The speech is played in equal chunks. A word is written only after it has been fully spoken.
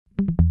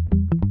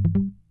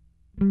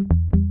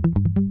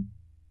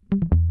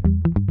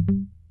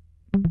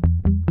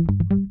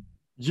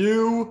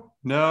You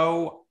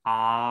know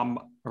I'm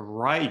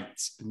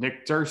right.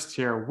 Nick Durst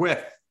here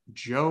with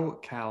Joe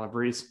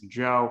Calabrese.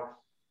 Joe,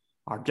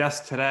 our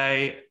guest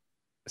today,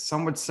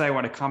 some would say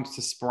when it comes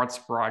to sports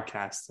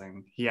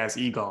broadcasting, he has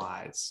eagle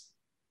eyes.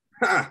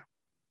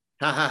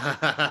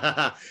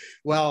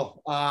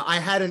 Well, I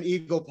had an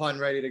eagle pun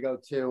ready to go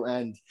too,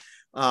 and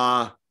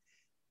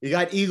you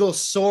got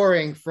eagles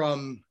soaring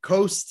from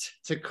coast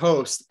to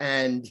coast.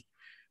 And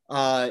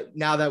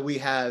now that we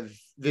have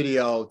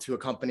video to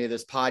accompany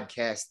this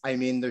podcast, I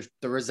mean,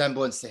 the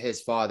resemblance to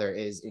his father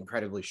is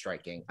incredibly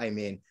striking. I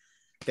mean,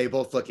 they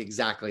both look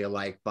exactly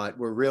alike, but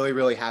we're really,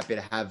 really happy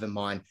to have him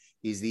on.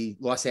 He's the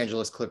Los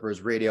Angeles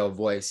Clippers radio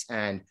voice.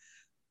 And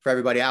for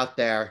everybody out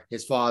there,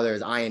 his father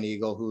is Ian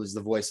Eagle, who is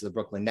the voice of the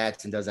Brooklyn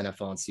Nets and does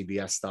NFL and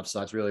CBS stuff. So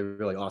that's really,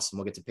 really awesome.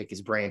 We'll get to pick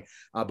his brain.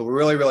 But we're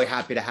really, really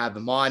happy to have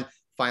him on.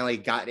 Finally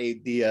got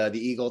the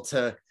Eagle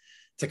to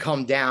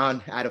come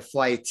down out of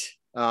flight.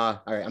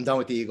 All right, I'm done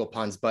with the Eagle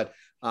puns, but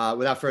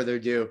without further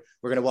ado,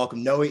 we're going to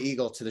welcome Noah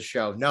Eagle to the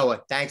show.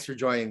 Noah, thanks for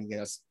joining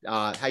us.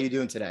 How you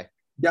doing today?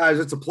 Guys,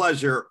 it's a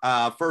pleasure.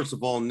 First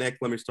of all, Nick,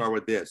 let me start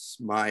with this.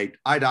 My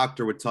eye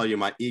doctor would tell you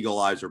my eagle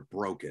eyes are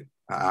broken.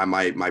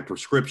 My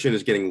prescription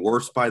is getting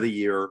worse by the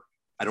year.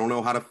 I don't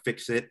know how to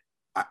fix it.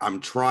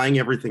 I'm trying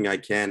everything I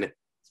can.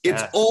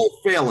 It's all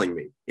failing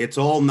me. It's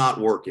all not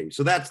working.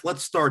 So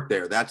let's start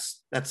there.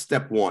 That's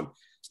step one.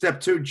 Step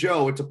two,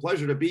 Joe, it's a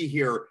pleasure to be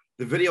here.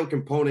 The video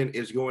component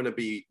is going to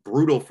be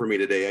brutal for me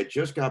today. I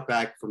just got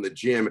back from the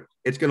gym.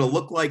 It's going to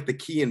look like the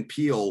Key and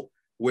Peele,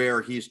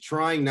 where he's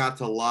trying not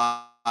to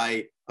lie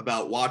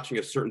about watching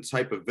a certain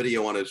type of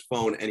video on his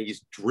phone, and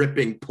he's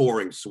dripping,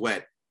 pouring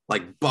sweat,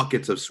 like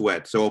buckets of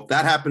sweat. So if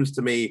that happens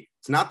to me,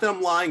 it's not that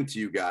I'm lying to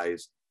you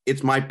guys.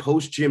 It's my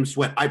post-gym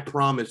sweat. I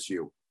promise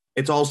you.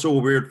 It's also a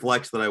weird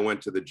flex that I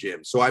went to the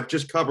gym. So I've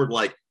just covered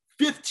like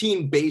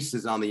 15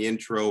 bases on the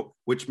intro,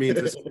 which means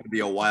this is going to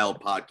be a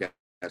wild podcast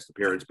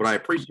appearance. But I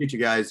appreciate you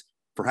guys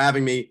for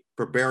having me,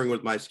 for bearing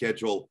with my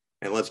schedule,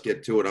 and let's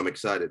get to it. I'm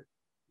excited.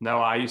 No,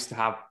 I used to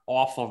have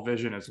awful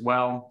vision as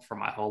well for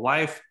my whole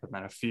life, but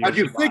then a few How'd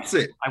years you fix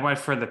it? I went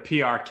for the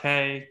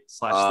PRK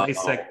 /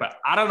 LASIK, but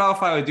I don't know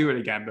if I would do it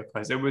again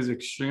because it was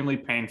extremely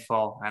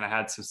painful and I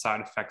had some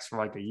side effects for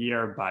like a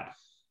year, but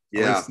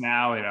at least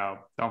now,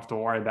 don't have to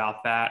worry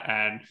about that.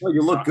 And well,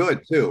 you look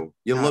good too.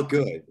 You look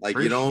good. Like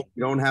you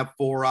don't have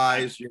four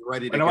eyes. You're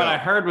ready to go. What I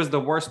heard was the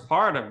worst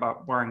part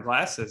about wearing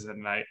glasses.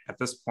 And at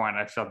this point,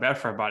 I feel bad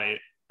for everybody.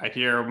 I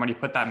hear when you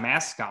put that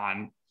mask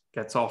on, it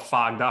gets all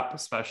fogged up,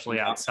 especially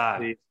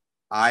outside.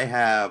 I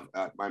have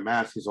my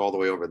mask is all the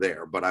way over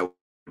there, but I would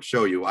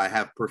show you, I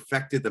have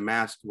perfected the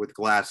mask with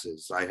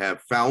glasses. I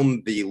have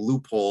found the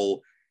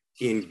loophole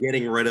in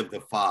getting rid of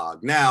the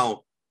fog.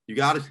 Now, you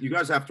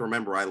guys have to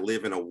remember, I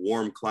live in a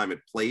warm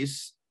climate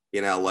place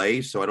in LA,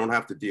 so I don't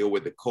have to deal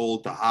with the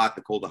cold to hot,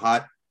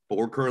 but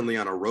we're currently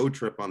on a road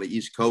trip on the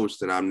East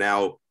Coast, and I'm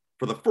now,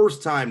 for the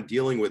first time,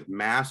 dealing with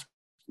masks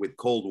with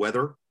cold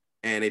weather,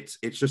 and it's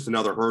just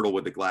another hurdle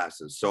with the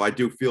glasses. So I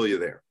do feel you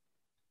there.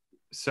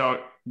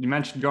 So you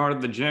mentioned going to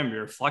the gym,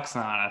 you're flexing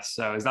on us.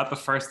 So is that the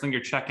first thing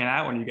you're checking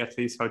out when you get to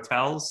these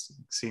hotels,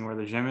 seeing where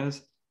the gym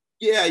is?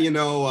 Yeah,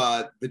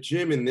 the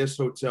gym in this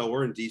hotel,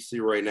 we're in DC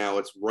right now.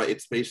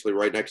 It's basically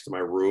right next to my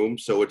room.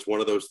 So it's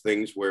one of those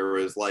things where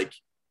it's like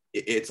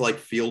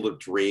Field of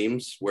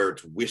Dreams, where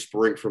it's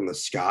whispering from the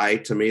sky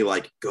to me,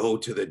 like, go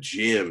to the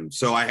gym.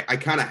 So I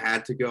kind of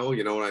had to go,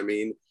 you know what I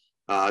mean?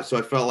 So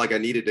I felt like I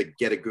needed to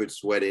get a good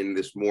sweat in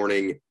this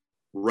morning,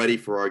 ready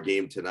for our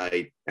game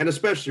tonight, and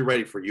especially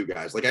ready for you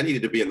guys. Like I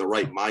needed to be in the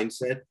right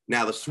mindset.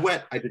 Now the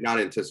sweat, I did not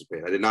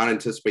anticipate. I did not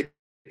anticipate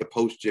the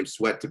post-gym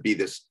sweat to be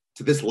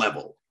to this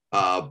level.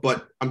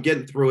 But I'm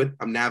getting through it.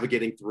 I'm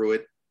navigating through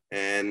it.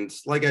 And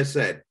like I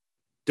said,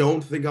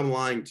 don't think I'm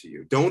lying to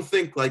you. Don't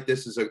think like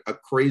this is a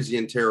crazy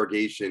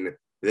interrogation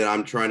that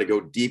I'm trying to go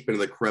deep into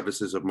the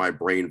crevices of my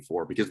brain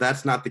for, because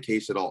that's not the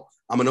case at all.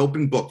 I'm an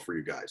open book for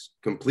you guys,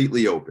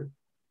 completely open.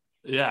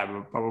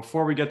 Yeah, but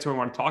before we get to what I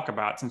want to talk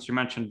about, since you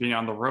mentioned being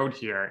on the road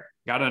here,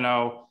 got to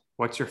know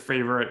what's your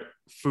favorite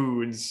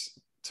foods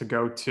to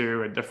go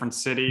to in different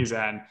cities,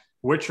 and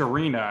which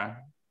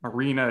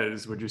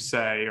arenas, would you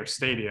say, or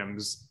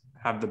stadiums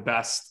have the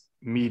best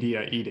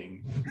media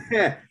eating?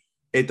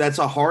 That's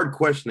a hard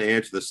question to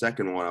answer. The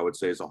second one, I would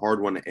say, is a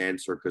hard one to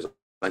answer because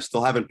I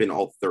still haven't been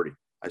all 30.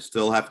 I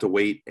still have to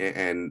wait,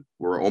 and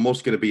we're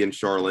almost going to be in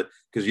Charlotte,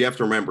 because you have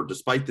to remember,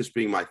 despite this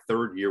being my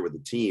third year with the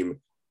team,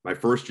 my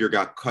first year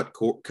got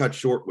cut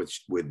short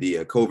with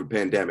the COVID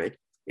pandemic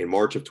in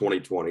March of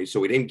 2020. So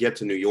we didn't get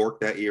to New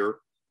York that year,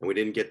 and we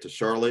didn't get to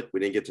Charlotte.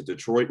 We didn't get to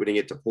Detroit. We didn't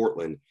get to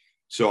Portland.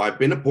 So I've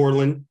been to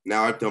Portland.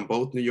 Now I've done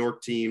both New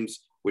York teams,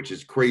 which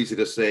is crazy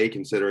to say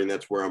considering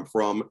that's where I'm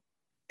from.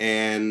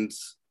 And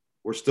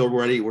we're still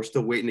ready. We're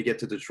still waiting to get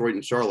to Detroit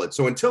and Charlotte.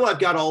 So until I've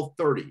got all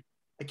 30,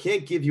 I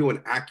can't give you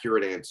an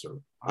accurate answer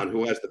on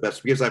who has the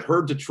best, because I've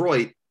heard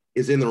Detroit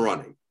is in the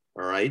running.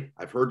 All right.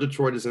 I've heard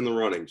Detroit is in the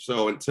running.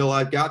 So until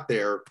I've got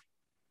there,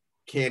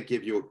 can't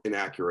give you an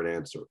accurate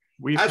answer.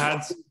 We've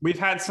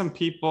had some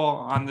people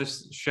on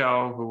this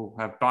show who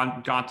have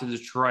gone to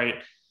Detroit,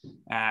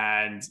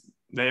 and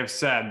they have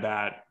said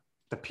that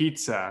the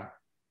pizza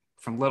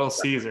from Little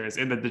Caesars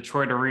in the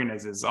Detroit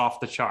arenas is off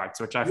the charts,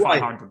 which I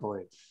find hard to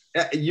believe.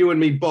 You and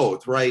me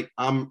both, right?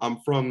 I'm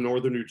from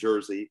northern New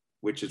Jersey,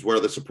 which is where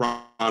The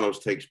Sopranos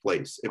takes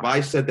place. If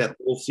I said that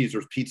Little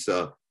Caesars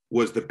pizza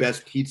was the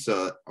best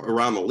pizza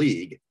around the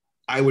league,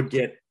 I would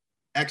get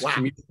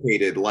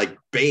excommunicated like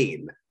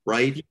Bane,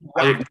 right?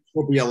 I would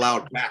never be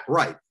allowed back,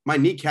 right? My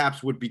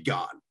kneecaps would be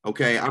gone,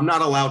 okay? I'm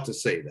not allowed to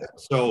say that.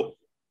 So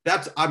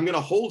I'm going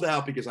to hold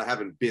out because I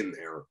haven't been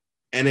there.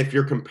 And if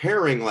you're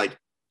comparing, like,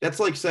 that's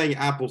like saying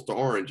apples to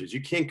oranges.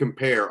 You can't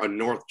compare a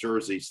North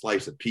Jersey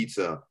slice of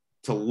pizza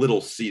to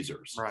Little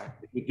Caesars. Right.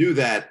 If you do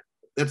that,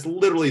 that's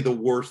literally the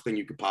worst thing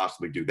you could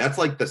possibly do. That's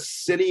like the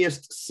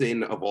sinniest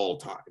sin of all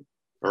time.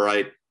 All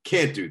right.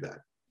 Can't do that.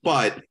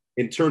 But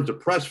in terms of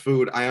press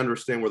food, I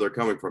understand where they're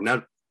coming from.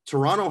 Now,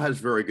 Toronto has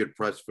very good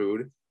press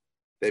food.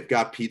 They've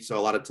got pizza a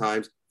lot of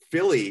times.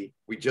 Philly,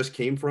 we just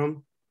came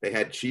from, they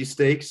had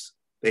cheesesteaks,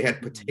 they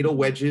had potato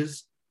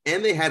wedges,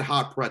 and they had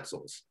hot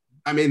pretzels.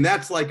 I mean,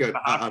 that's like a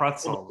hot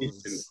pretzel.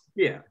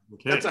 Yeah,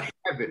 that's a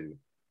heaven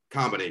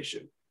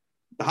combination.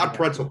 The hot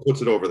pretzel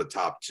puts it over the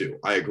top too.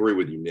 I agree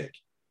with you, Nick.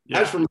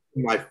 Yeah. As for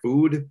my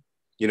food,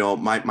 you know,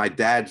 my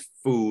dad's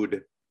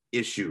food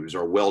issues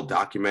are well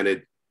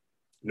documented.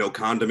 No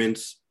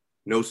condiments,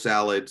 no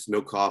salads,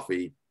 no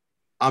coffee.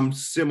 I'm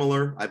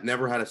similar. I've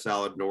never had a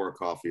salad nor a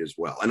coffee as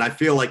well. And I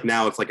feel like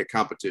now it's like a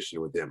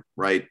competition with him,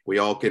 right? We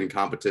all get in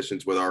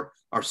competitions with our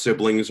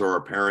siblings or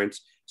our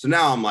parents. So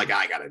now I'm like,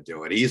 I got to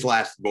do it. He's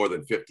lasted more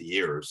than 50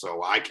 years,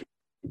 so I can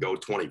go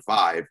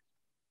 25.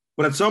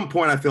 But at some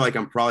point, I feel like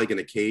I'm probably going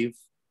to cave.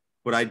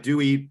 But I do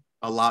eat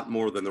a lot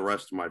more than the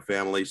rest of my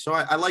family. So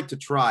I like to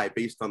try,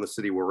 based on the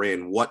city we're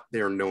in, what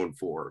they're known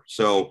for.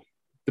 So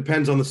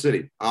depends on the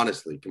city,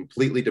 honestly.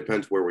 Completely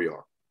depends where we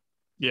are.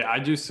 Yeah, I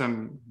do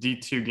some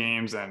D2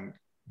 games and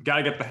got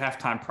to get the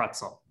halftime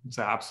pretzel. It's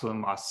an absolute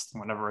must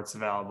whenever it's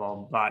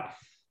available. But,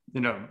 you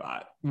know,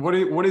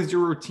 what is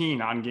your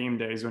routine on game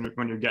days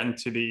when you're getting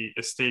to the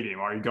stadium?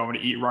 Are you going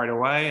to eat right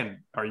away? And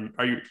are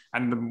you?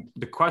 And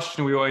the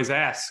question we always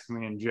ask,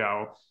 me and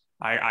Joe,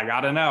 I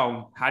got to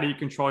know, how do you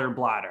control your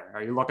bladder?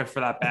 Are you looking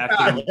for that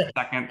bathroom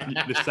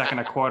the second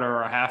a quarter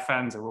or a half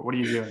ends, or what are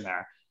you doing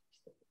there?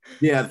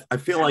 Yeah, I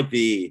feel like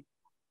the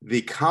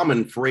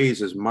common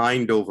phrase is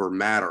mind over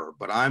matter,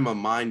 but I'm a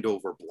mind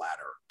over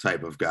bladder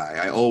type of guy.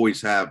 I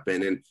always have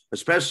been. And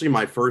especially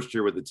my first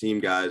year with the team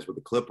guys, with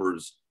the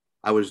Clippers,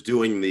 I was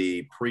doing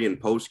the pre and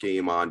post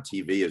game on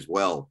TV as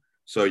well.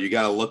 So you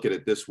got to look at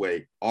it this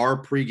way. Our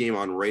pregame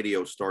on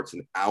radio starts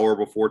an hour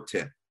before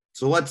tip.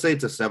 So let's say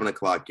it's a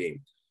 7:00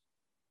 game.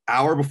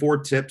 Hour before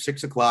tip,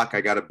 6:00,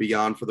 I got to be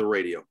on for the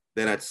radio.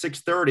 Then at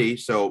 6:30,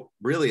 so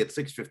really at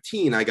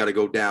 6:15, I got to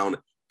go down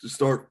to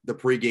start the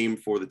pregame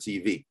for the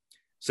TV.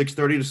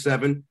 6:30 to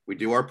 7, we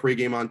do our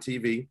pregame on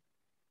TV.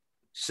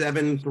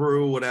 7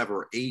 through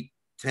whatever, 8,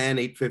 10,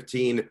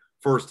 8:15,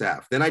 first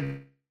half. Then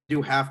I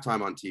do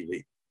halftime on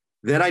TV.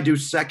 Then I do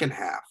second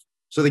half.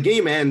 So the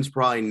game ends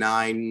probably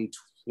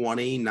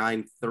 9:20,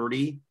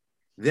 9:30.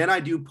 Then I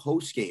do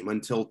postgame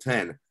until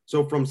 10.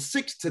 So from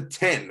 6 to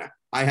 10,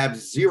 I have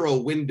zero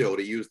window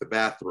to use the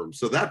bathroom.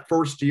 So that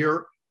first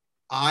year,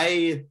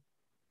 I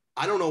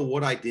don't know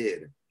what I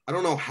did. I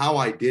don't know how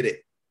I did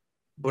it,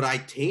 but I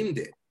tamed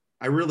it.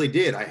 I really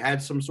did. I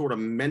had some sort of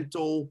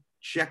mental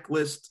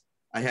checklist.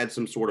 I had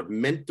some sort of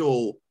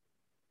mental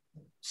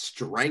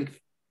strength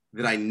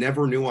that I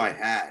never knew I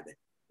had,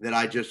 that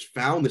I just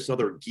found this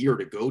other gear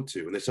to go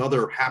to and this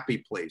other happy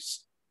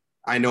place.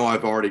 I know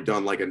I've already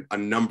done like a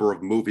number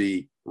of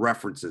movie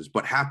references,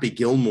 but Happy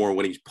Gilmore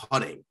when he's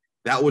putting,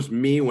 that was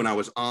me when I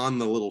was on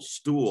the little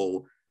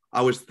stool.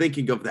 I was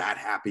thinking of that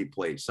happy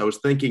place. I was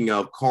thinking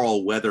of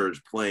Carl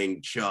Weathers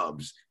playing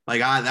Chubbs.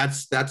 Like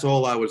that's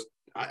all I was.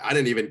 I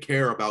didn't even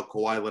care about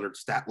Kawhi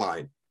Leonard's stat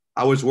line.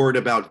 I was worried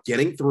about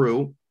getting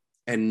through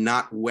and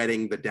not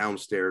wetting the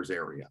downstairs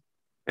area.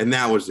 And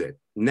that was it.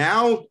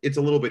 Now it's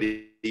a little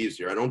bit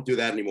easier. I don't do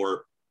that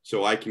anymore.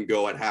 So I can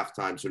go at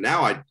halftime. So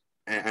now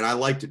I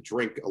like to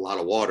drink a lot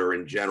of water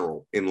in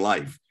general in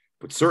life,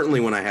 but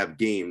certainly when I have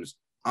games,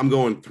 I'm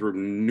going through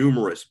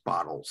numerous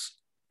bottles,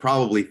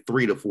 probably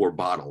 3 to 4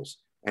 bottles,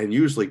 and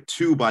usually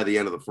 2 by the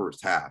end of the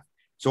first half.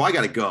 So I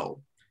got to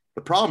go.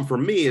 The problem for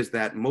me is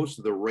that most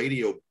of the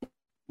radio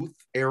booth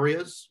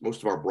areas,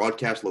 most of our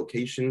broadcast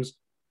locations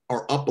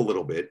are up a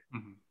little bit.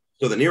 Mm-hmm.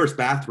 So the nearest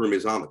bathroom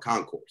is on the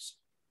concourse.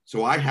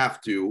 So I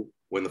have to,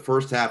 when the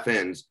first half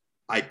ends,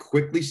 I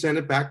quickly send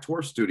it back to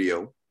our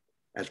studio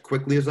as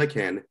quickly as I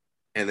can.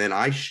 And then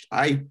I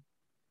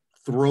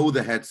throw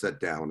the headset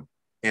down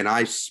and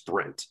I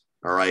sprint.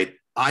 All right.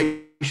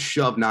 I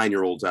shove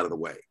 9-year-olds out of the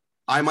way.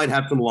 I might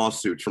have some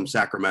lawsuits from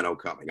Sacramento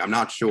coming. I'm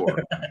not sure,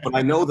 but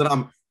I know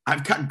that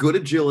I've got good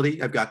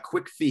agility. I've got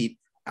quick feet.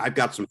 I've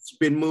got some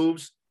spin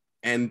moves,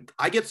 and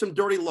I get some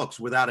dirty looks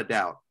without a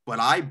doubt, but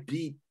I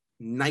beat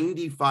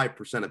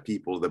 95% of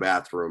people to the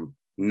bathroom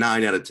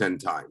 9 out of 10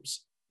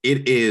 times.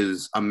 it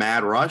is a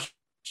mad rush,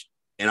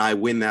 and I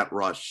win that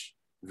rush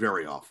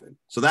very often.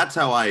 So that's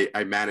how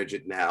I manage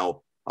it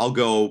now. I'll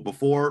go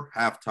before,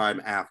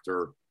 halftime,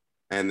 after,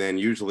 and then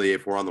usually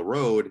if we're on the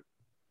road,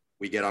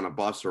 we get on a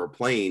bus or a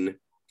plane,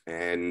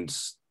 and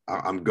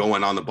I'm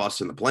going on the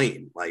bus and the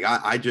plane. Like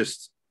I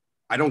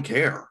don't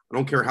care. I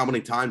don't care how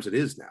many times it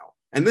is now.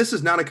 And this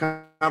is not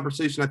a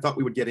conversation I thought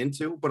we would get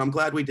into, but I'm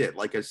glad we did.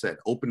 Like I said,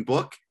 open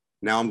book.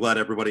 Now I'm glad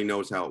everybody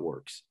knows how it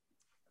works.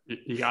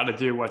 You got to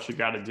do what you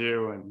got to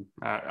do, and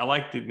I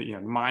like the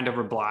mind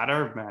over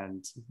bladder,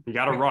 and you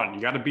got to run. You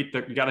got to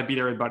beat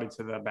everybody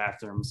to the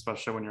bathroom,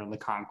 especially when you're in the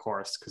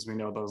concourse, because we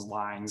know those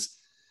lines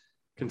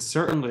can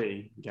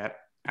certainly get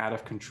out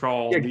of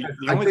control. Yeah,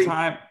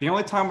 the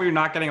only time where you're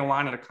not getting a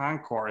line at a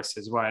concourse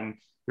is when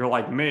you're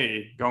like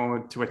me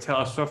going to a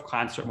Taylor Swift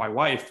concert with my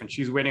wife, and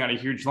she's waiting on a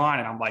huge line,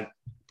 and I'm like,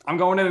 I'm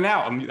going in and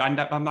out.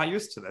 I'm not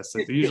used to this.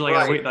 Usually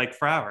I wait like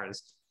for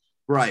hours.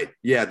 Right.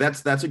 Yeah,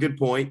 that's a good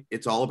point.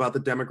 It's all about the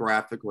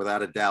demographic,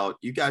 without a doubt.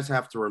 You guys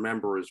have to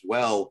remember as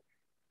well,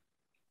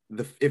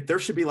 if there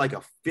should be like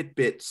a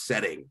Fitbit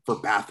setting for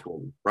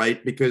bathroom,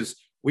 right? Because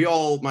we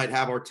all might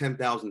have our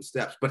 10,000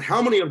 steps, but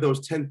how many of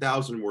those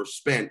 10,000 were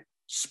spent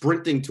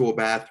sprinting to a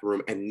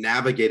bathroom and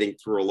navigating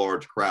through a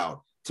large crowd?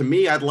 To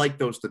me, I'd like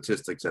those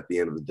statistics at the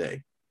end of the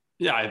day.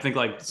 Yeah, I think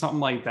like something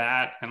like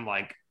that, and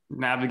like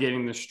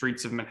navigating the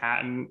streets of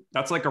Manhattan,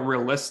 that's like a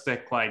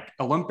realistic like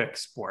Olympic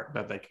sport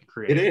that they could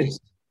create. It is.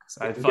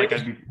 So I feel like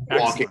I'd be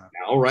walking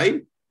now,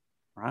 right?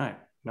 Right.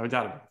 No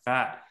doubt about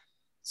that.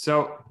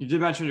 So you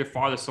did mention your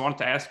father. So I wanted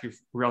to ask you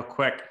real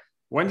quick,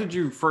 when did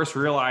you first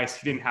realize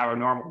he didn't have a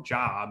normal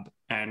job?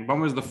 And when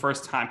was the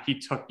first time he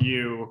took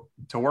you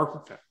to work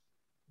with him?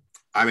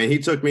 I mean, he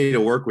took me to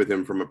work with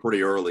him from a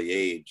pretty early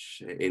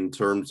age. In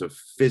terms of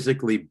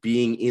physically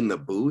being in the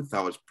booth,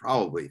 I was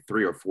probably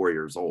 3 or 4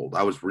 years old.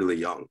 I was really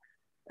young.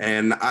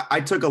 And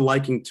I took a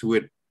liking to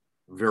it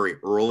very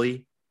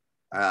early.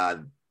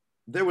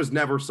 There was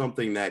never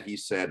something that he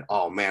said,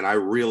 oh, man, I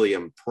really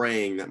am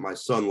praying that my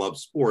son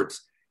loves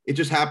sports. It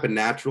just happened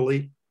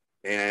naturally.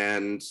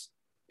 And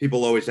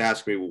people always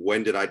ask me,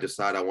 when did I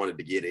decide I wanted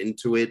to get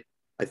into it?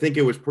 I think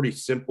it was pretty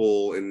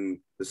simple in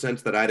the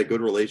sense that I had a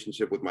good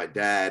relationship with my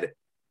dad,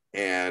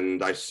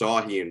 and I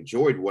saw he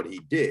enjoyed what he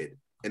did.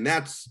 And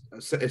that's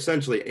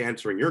essentially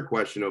answering your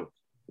question of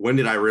when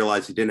did I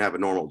realize he didn't have a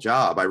normal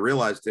job? I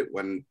realized it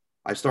when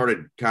I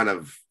started kind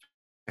of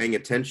paying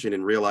attention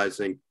and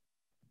realizing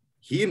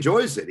he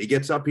enjoys it. He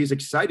gets up, he's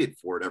excited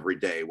for it every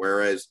day.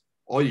 Whereas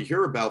all you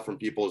hear about from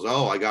people is,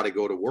 oh, I got to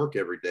go to work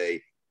every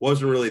day.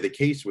 Wasn't really the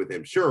case with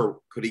him. Sure,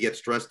 could he get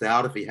stressed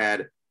out if he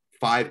had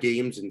 5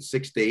 games in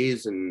 6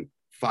 days in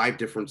 5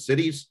 different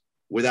cities?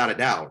 Without a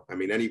doubt. I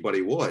mean,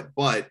 anybody would.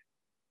 But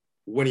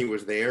when he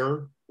was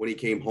there, when he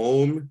came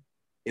home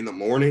in the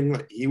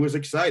morning, he was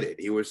excited.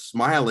 He was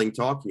smiling,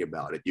 talking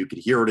about it. You could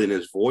hear it in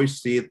his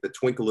voice, see it, the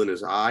twinkle in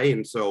his eye.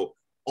 And so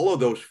all of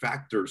those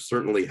factors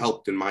certainly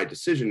helped in my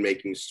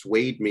decision-making,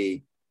 swayed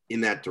me in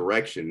that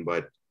direction.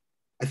 But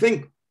I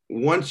think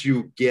once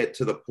you get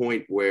to the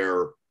point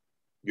where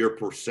you're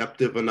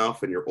perceptive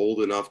enough and you're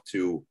old enough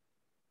to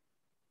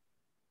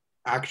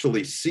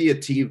actually see a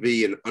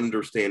TV and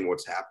understand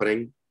what's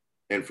happening.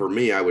 And for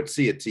me, I would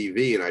see a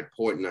TV and I'd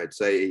point and I'd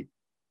say,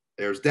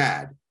 there's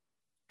dad.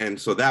 And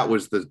so that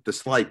was the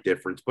slight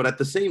difference. But at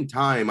the same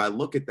time, I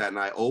look at that and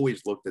I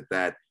always looked at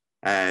that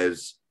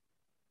as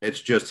it's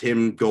just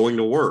him going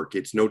to work.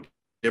 It's no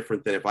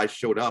different than if I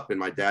showed up and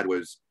my dad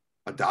was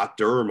a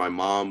doctor or my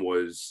mom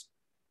was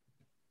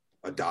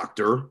a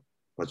doctor.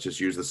 Let's just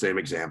use the same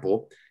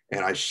example.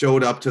 And I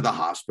showed up to the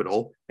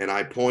hospital and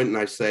I point and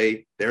I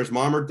say, there's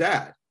mom or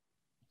dad.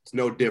 It's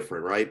no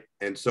different, right?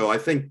 And so I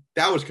think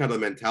that was kind of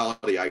the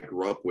mentality I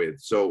grew up with.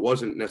 So it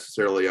wasn't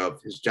necessarily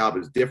of his job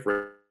is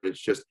different. It's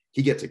just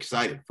he gets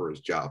excited for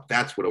his job.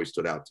 That's what always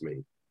stood out to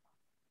me.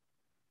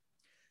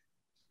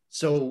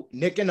 So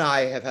Nick and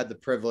I have had the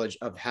privilege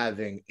of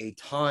having a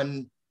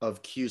ton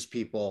of Q's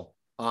people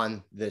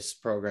on this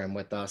program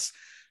with us.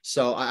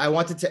 So I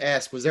wanted to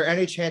ask, was there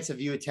any chance of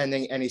you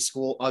attending any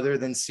school other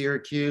than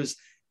Syracuse?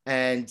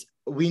 And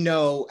we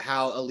know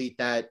how elite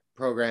that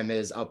program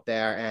is up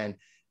there and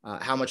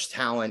how much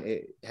talent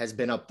it has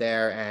been up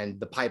there and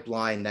the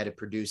pipeline that it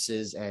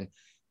produces. And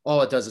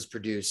all it does is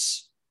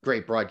produce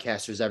great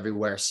broadcasters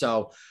everywhere.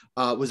 So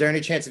was there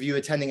any chance of you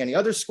attending any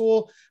other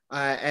school?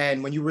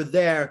 And when you were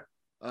there,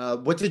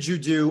 what did you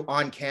do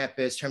on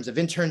campus in terms of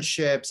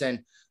internships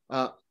and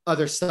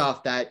other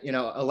stuff that, you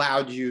know,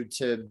 allowed you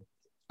to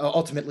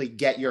ultimately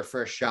get your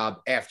first job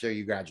after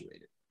you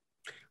graduated?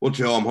 Well,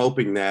 Joe, I'm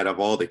hoping that of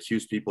all the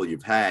Q's people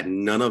you've had,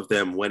 none of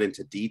them went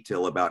into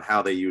detail about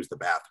how they use the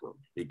bathroom,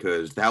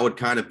 because that would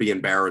kind of be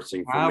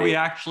embarrassing for me. We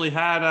actually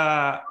had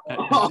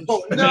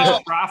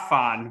Raf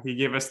on. He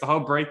gave us the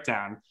whole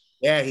breakdown.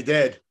 Yeah, he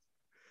did.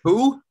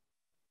 Who?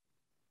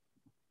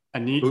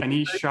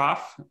 Anish Shah.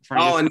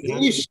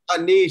 Anish.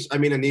 I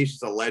mean, Anish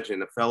is a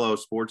legend, a fellow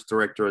sports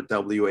director at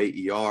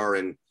WAER.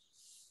 And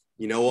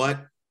you know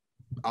what?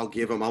 I'll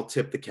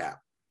tip the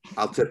cap.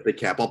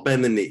 I'll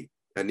bend the knee.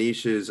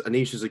 Anish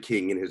is a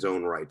king in his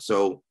own right.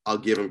 So I'll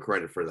give him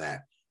credit for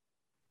that.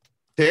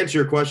 To answer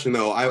your question,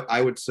 though,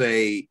 I would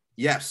say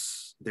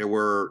yes, there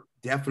were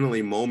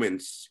definitely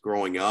moments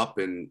growing up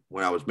and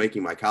when I was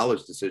making my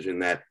college decision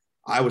that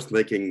I was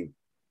thinking,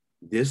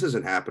 this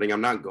isn't happening.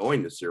 I'm not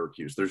going to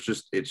Syracuse.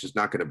 It's just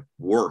not going to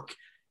work.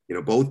 You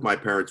know, both my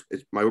parents,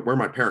 where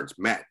my parents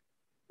met.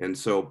 And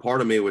so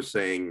part of me was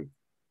saying,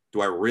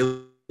 do I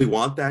really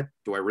want that?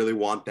 Do I really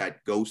want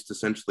that ghost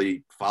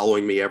essentially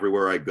following me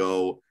everywhere I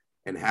go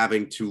and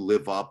having to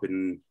live up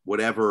in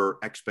whatever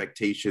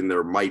expectation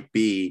there might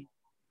be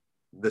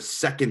the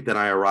second that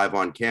I arrive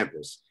on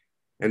campus?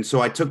 And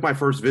so I took my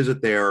first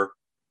visit there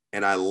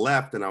and I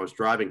left, and I was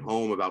driving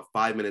home about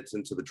 5 minutes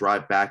into the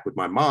drive back with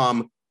my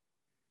mom.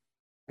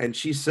 And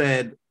she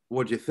said,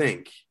 "What'd you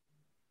think?"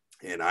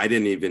 And I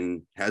didn't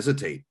even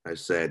hesitate. I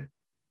said,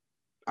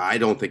 "I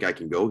don't think I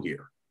can go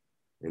here."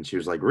 And she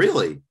was like,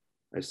 "Really?"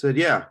 I said,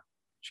 "Yeah."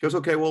 She goes,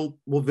 "Okay, well,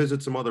 we'll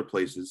visit some other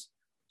places."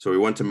 So we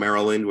went to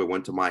Maryland, we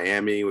went to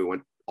Miami, we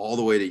went all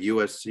the way to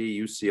USC,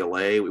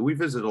 UCLA. We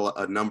visited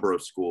a number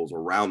of schools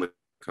around the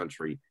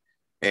country.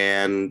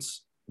 And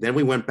then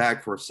we went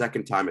back for a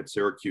second time at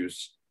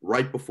Syracuse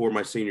right before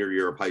my senior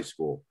year of high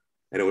school.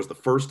 And it was the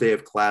first day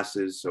of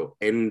classes, so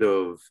end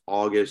of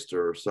August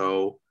or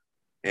so.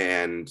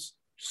 And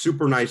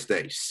super nice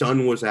day.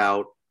 Sun was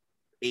out,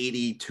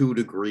 82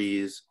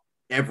 degrees.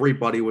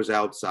 Everybody was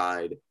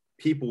outside.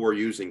 People were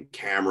using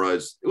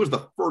cameras. It was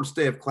the first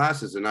day of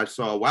classes, and I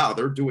saw, wow,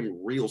 they're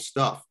doing real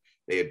stuff.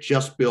 They had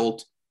just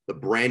built the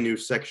brand new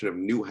section of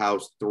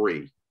Newhouse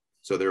 3.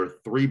 So there are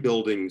 3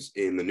 buildings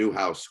in the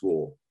Newhouse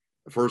School.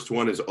 The first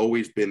one has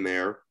always been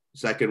there. The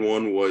second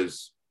one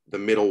was the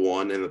middle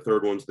one, and the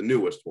third one's the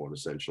newest one,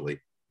 essentially.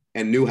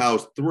 And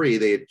Newhouse 3,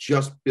 they had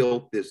just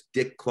built this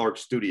Dick Clark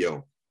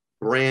studio,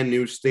 brand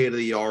new,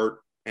 state-of-the-art,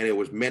 and it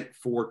was meant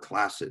for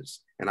classes.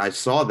 And I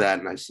saw that,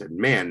 and I said,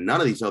 man, none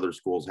of these other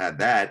schools had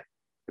that.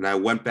 And I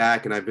went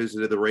back and I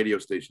visited the radio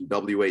station,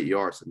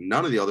 WAER. I said,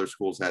 none of the other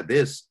schools had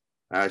this.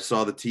 I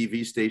saw the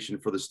TV station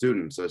for the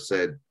students. I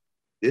said,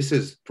 this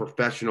is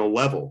professional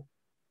level.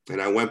 And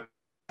I went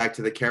back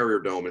to the Carrier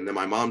Dome. And then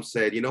my mom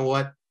said, you know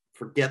what?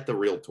 Forget the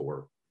real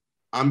tour.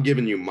 I'm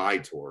giving you my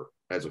tour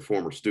as a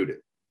former student.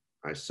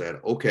 I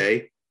said,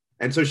 okay.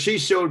 And so she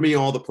showed me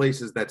all the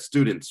places that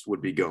students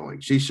would be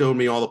going. She showed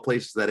me all the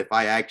places that if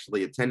I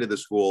actually attended the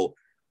school,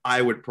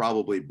 I would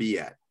probably be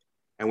at.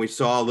 And we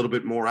saw a little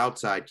bit more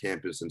outside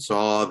campus and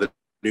saw the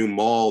new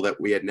mall that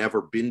we had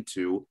never been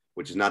to,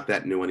 which is not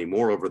that new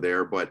anymore over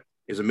there, but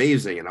is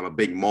amazing. And I'm a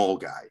big mall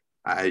guy.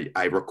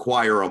 I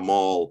require a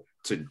mall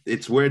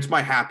it's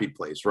my happy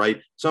place,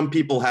 right? Some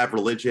people have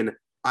religion.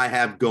 I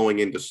have going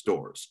into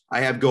stores.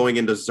 I have going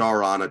into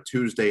Zara on a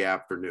Tuesday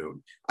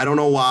afternoon. I don't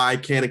know why. I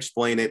can't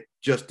explain it.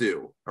 Just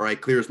do. All right.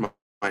 Clears my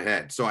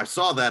head. So I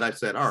saw that. I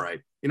said, all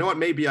right, you know what?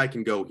 Maybe I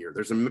can go here.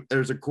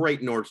 There's a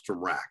great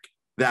Nordstrom rack.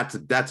 That's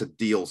a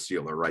deal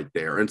sealer right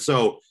there. And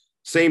so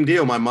same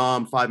deal. My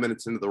mom, 5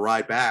 minutes into the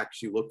ride back,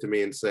 she looked at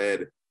me and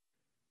said,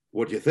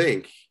 what do you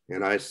think?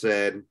 And I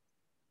said,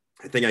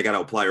 I think I got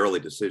to apply early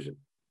decision.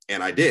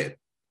 And I did.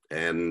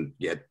 And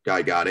yet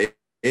I got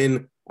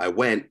in, I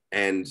went,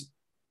 and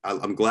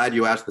I'm glad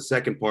you asked the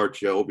second part,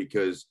 Joe,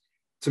 because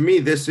to me,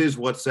 this is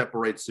what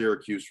separates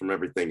Syracuse from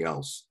everything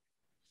else.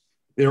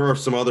 There are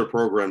some other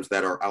programs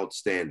that are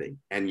outstanding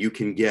and you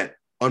can get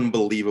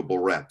unbelievable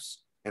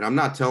reps. And I'm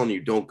not telling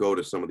you don't go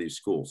to some of these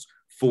schools.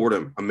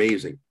 Fordham,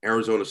 amazing.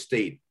 Arizona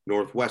State,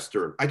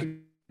 Northwestern. I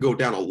could go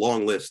down a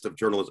long list of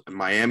journalism.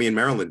 Miami and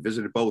Maryland,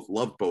 visited both,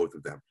 loved both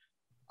of them.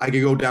 I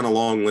could go down a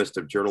long list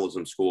of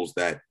journalism schools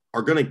that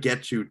are going to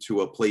get you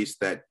to a place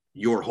that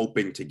you're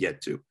hoping to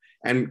get to.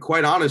 And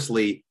quite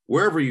honestly,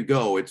 wherever you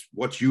go, it's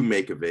what you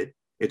make of it.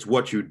 It's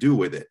what you do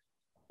with it.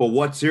 But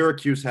what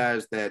Syracuse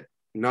has that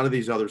none of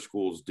these other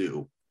schools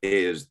do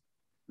is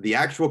the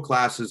actual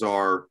classes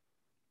are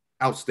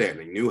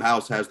outstanding.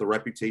 Newhouse has the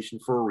reputation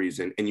for a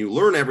reason, and you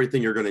learn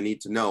everything you're going to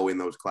need to know in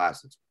those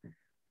classes.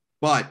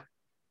 But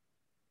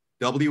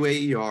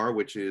WAER,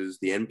 which is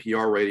the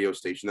NPR radio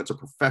station, that's a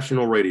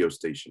professional radio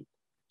station.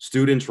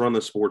 Students run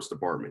the sports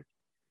department.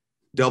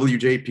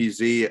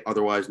 WJPZ,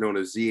 otherwise known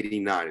as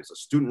Z89, is a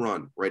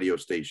student-run radio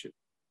station.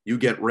 You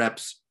get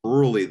reps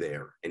early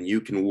there, and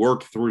you can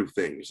work through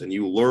things, and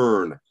you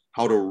learn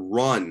how to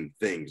run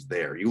things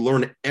there. You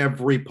learn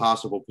every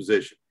possible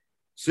position.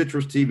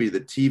 Citrus TV,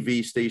 the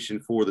TV station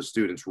for the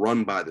students,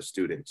 run by the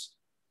students.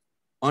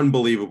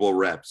 Unbelievable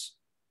reps,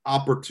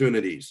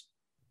 opportunities.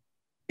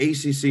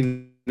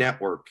 ACC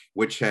Network,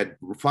 which had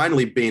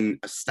finally been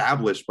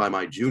established by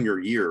my junior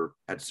year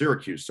at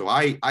Syracuse. So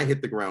I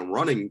hit the ground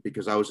running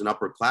because I was an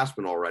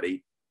upperclassman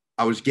already.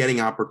 I was getting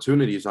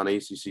opportunities on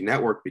ACC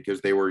Network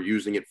because they were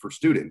using it for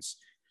students.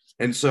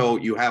 And so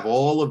you have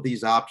all of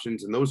these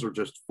options, and those are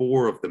just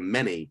 4 of the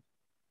many.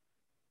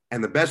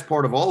 And the best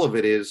part of all of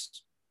it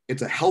is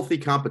it's a healthy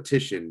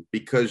competition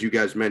because you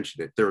guys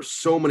mentioned it. There are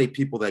so many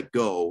people that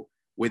go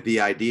with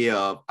the idea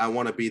of, I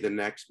want to be the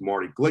next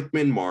Marty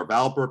Glickman, Marv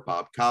Albert,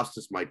 Bob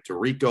Costas, Mike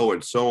Tirico,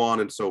 and so on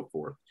and so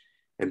forth.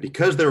 And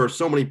because there are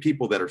so many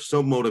people that are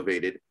so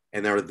motivated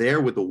and they're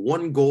there with the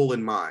one goal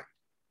in mind.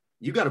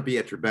 You got to be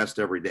at your best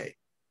every day.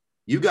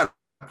 You got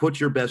to put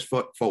your best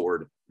foot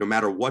forward no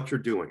matter what you're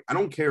doing. I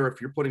don't care if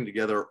you're putting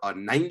together a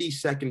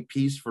 90-second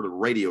piece for the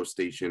radio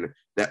station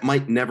that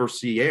might never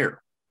see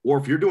air, or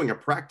if you're doing a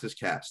practice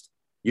cast.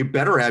 You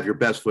better have your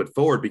best foot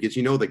forward, because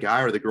you know the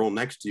guy or the girl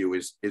next to you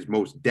is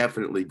most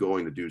definitely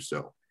going to do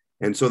so.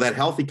 And so that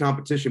healthy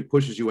competition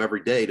pushes you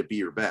every day to be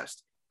your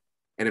best.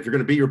 And if you're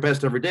going to be your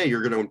best every day,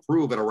 you're going to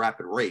improve at a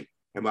rapid rate.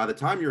 And by the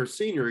time you're a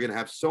senior, you're going to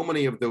have so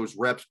many of those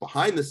reps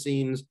behind the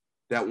scenes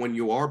that when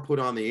you are put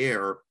on the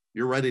air,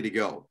 you're ready to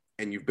go.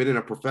 And you've been in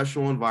a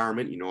professional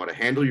environment. You know how to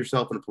handle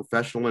yourself in a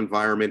professional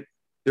environment.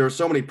 There are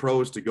so many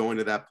pros to go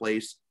into that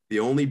place. The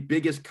only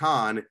biggest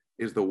con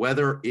is the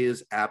weather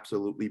is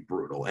absolutely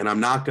brutal. And I'm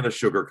not going to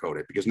sugarcoat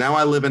it, because now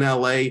I live in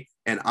LA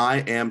and I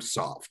am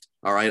soft.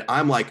 All right.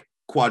 I'm like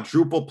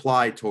quadruple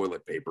ply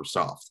toilet paper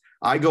soft.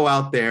 I go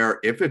out there.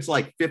 If it's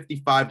like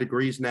 55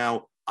 degrees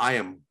now, I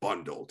am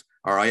bundled.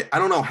 All right. I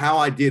don't know how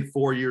I did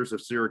 4 years of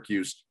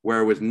Syracuse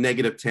where it was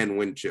 -10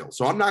 wind chill.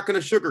 So I'm not going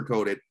to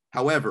sugarcoat it.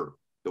 However,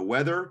 the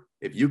weather,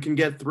 if you can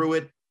get through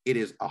it, it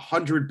is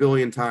 100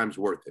 billion times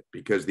worth it,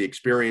 because the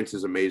experience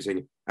is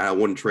amazing and I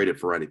wouldn't trade it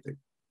for anything.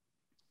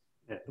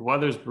 Yeah, the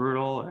weather's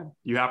brutal, and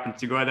you happen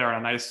to go there on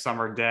a nice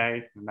summer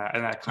day, and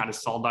that kind of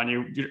sold on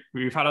you.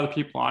 We've had other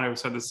people on who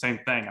said the same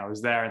thing. I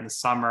was there in the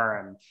summer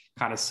and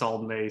kind of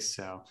sold me.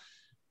 So,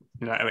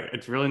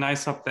 it's really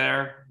nice up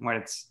there when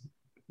it's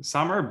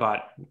summer,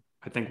 but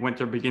I think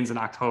winter begins in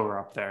October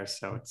up there.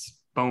 So it's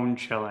bone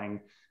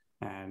chilling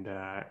and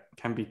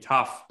can be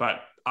tough,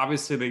 but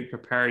obviously they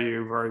prepare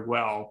you very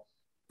well,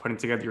 putting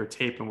together your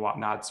tape and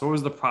whatnot. So what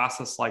was the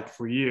process like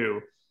for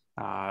you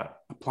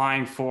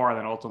applying for and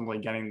then ultimately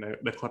getting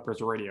the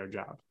Clippers radio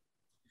job?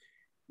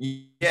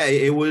 Yeah,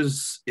 it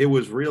was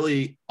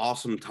really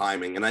awesome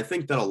timing. And I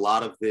think that a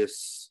lot of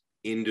this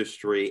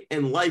industry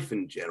and life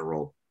in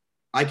general,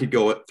 I could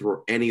go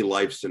through any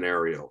life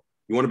scenario.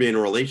 You want to be in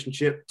a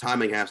relationship,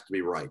 timing has to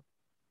be right.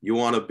 You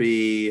want to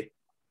be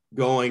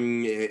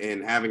going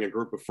and having a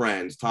group of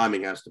friends,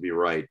 timing has to be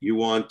right. You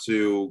want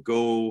to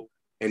go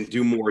and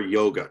do more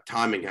yoga,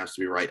 timing has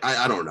to be right.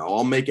 I don't know.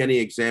 I'll make any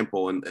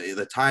example, and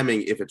the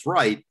timing, if it's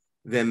right,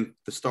 then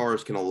the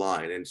stars can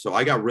align. And so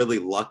I got really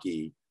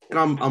lucky, and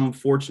I'm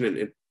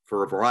fortunate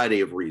for a variety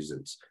of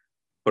reasons,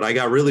 but I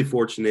got really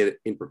fortunate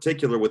in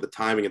particular with the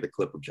timing of the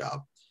Clipper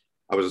job.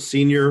 I was a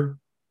senior,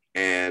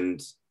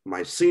 and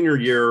my senior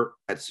year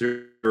at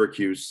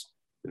Syracuse,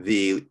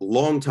 the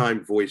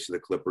longtime voice of the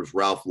Clippers,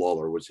 Ralph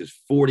Lawler, was his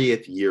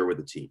 40th year with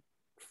the team.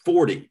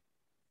 40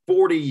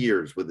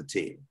 years with the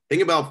team.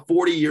 Think about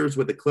 40 years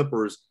with the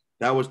Clippers.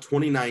 That was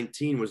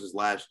 2019 was his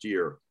last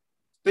year.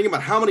 Think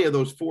about how many of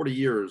those 40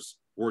 years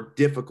were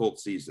difficult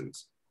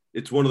seasons.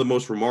 It's one of the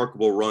most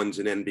remarkable runs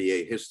in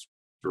NBA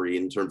history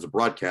in terms of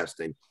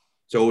broadcasting.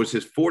 So it was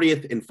his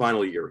 40th and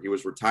final year. He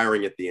was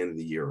retiring at the end of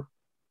the year.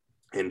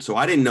 And so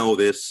I didn't know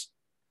this.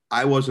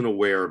 I wasn't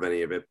aware of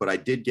any of it, but I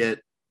did get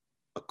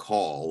a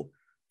call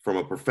from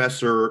a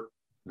professor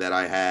that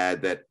I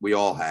had, that we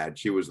all had.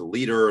 She was the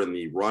leader in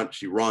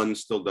she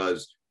still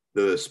does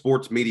the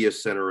sports media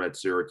center at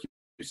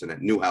Syracuse and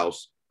at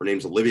Newhouse. Her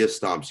name's Olivia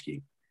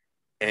Stomsky.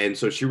 And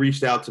so she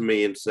reached out to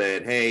me and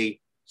said,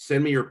 "Hey,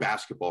 send me your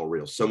basketball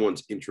reel.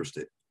 Someone's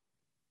interested."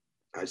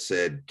 I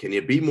said, "Can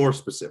you be more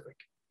specific?"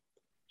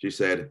 She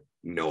said,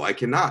 "No, I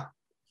cannot."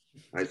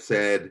 I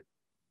said,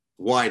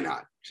 "Why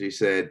not?" She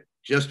said,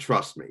 "Just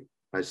trust me."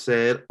 I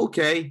said,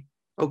 okay,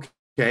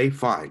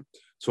 fine.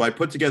 So I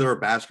put together a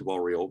basketball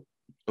reel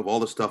of all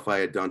the stuff I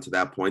had done to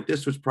that point.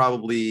 This was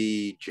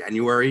probably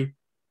January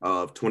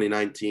of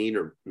 2019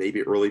 or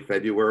maybe early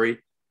February.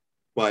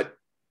 But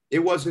it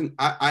wasn't,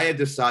 I had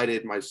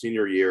decided my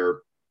senior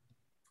year,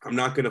 I'm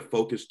not going to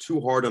focus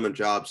too hard on the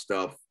job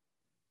stuff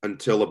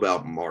until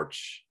about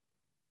March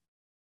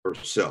or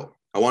so.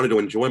 I wanted to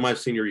enjoy my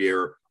senior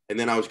year, and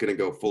then I was going to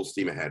go full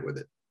steam ahead with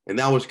it. And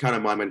that was kind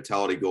of my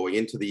mentality going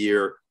into the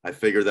year. I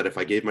figured that if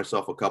I gave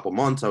myself a couple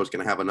months, I was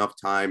going to have enough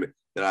time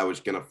that I was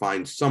going to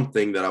find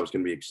something that I was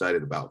going to be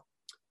excited about.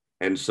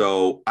 And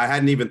so I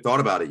hadn't even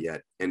thought about it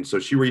yet. And so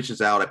she reaches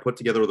out. I put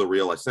together the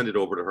reel. I send it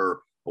over to her.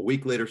 A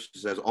week later, she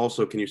says,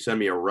 "Also, can you send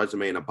me a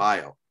resume and a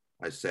bio?"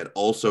 I said,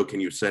 "Also,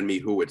 can you send me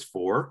who it's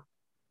for?"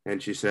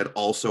 And she said,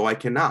 "Also, I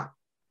cannot."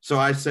 So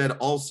I said,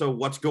 "Also,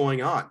 what's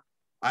going on?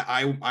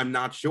 I'm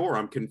not sure.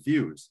 I'm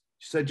confused."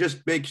 She said,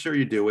 "Just make sure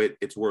you do it.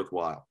 It's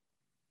worthwhile."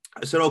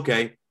 I said,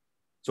 okay.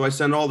 So I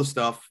send all the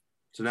stuff.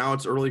 So now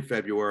it's early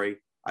February.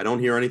 I don't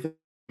hear anything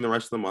the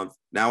rest of the month.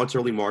 Now it's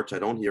early March. I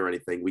don't hear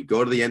anything. We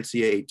go to the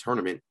NCAA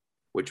tournament,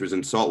 which was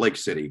in Salt Lake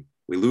City.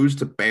 We lose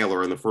to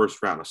Baylor in the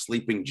first round, a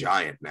sleeping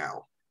giant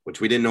now, which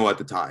we didn't know at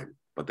the time.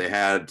 But they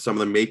had some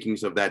of the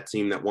makings of that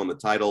team that won the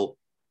title.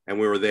 And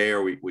we were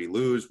there. We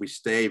lose. We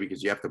stay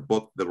because you have to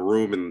book the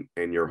room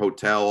and your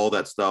hotel, all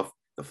that stuff,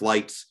 the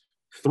flights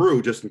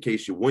through just in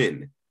case you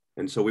win.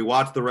 And so we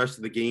watched the rest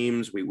of the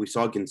games. We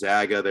saw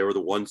Gonzaga. They were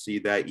the 1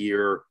 seed that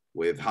year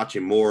with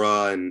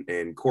Hachimura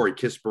and Corey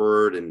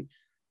Kispert and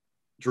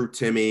Drew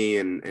Timme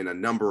and a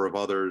number of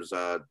others.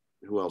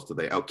 who else did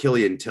they? Oh,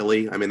 Killian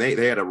Tilly. I mean,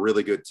 they had a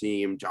really good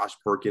team. Josh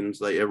Perkins,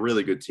 they had a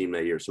really good team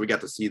that year. So we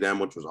got to see them,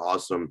 which was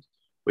awesome.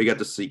 We got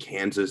to see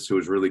Kansas, who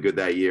was really good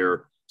that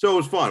year. So it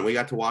was fun. We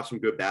got to watch some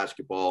good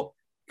basketball,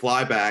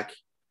 fly back.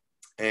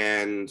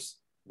 And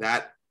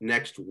that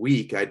next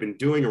week, I'd been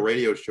doing a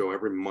radio show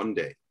every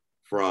Monday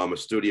from a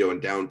studio in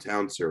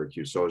downtown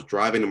Syracuse. So I was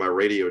driving to my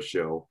radio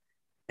show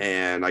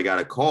and I got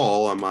a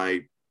call on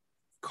my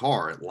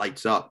car. It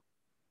lights up.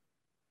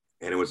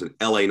 And it was an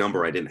LA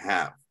number I didn't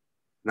have.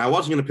 And I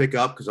wasn't going to pick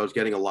up because I was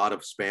getting a lot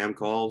of spam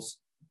calls,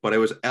 but it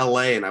was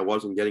LA and I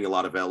wasn't getting a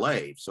lot of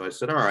LA. So I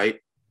said, all right,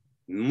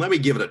 let me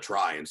give it a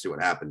try and see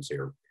what happens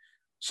here.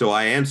 So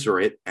I answer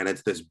it and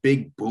it's this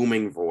big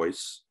booming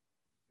voice.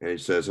 And he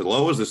says,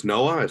 hello, is this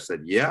Noah? I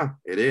said, yeah,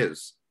 it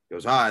is. He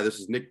goes, hi, this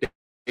is Nick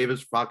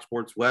Davis, Fox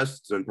Sports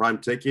West and Prime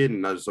Ticket.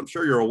 And as I'm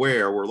sure you're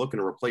aware, we're looking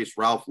to replace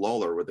Ralph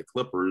Lawler with the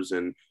Clippers.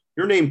 And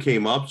your name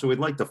came up, so we'd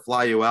like to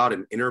fly you out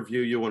and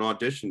interview you and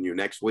audition you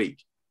next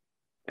week.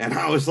 And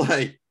I was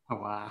like, oh,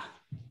 wow.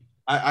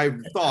 I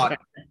thought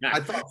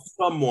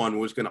someone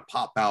was going to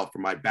pop out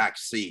from my back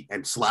seat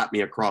and slap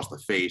me across the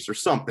face or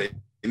something.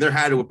 And there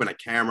had to have been a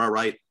camera,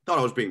 right? Thought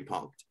I was being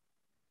punked.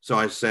 So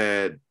I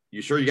said,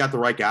 you sure you got the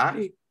right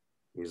guy?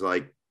 He's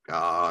like,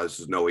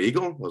 this is Noah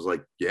Eagle. I was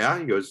like, yeah.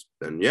 He goes,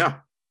 then yeah. I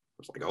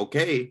was like,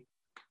 okay.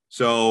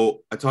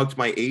 So I talked to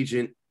my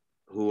agent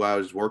who I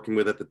was working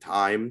with at the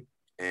time,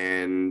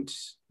 and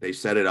they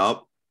set it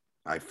up.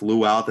 I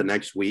flew out the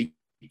next week,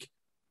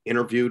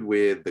 interviewed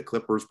with the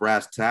Clippers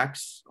brass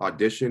tacks,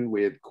 auditioned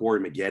with Corey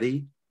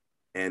Maggette,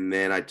 and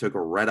then I took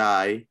a red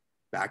eye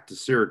back to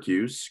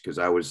Syracuse because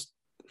I was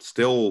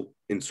still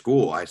in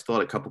school. I still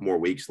had a couple more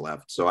weeks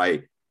left. So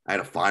I had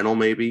a final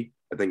maybe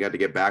I think I had to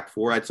get back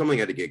for. I had something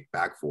I had to get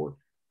back for.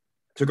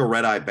 Took a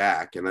red eye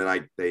back, and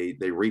then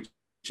they reached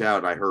out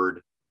and I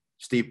heard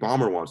Steve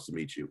Ballmer wants to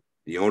meet you,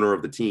 the owner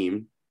of the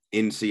team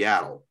in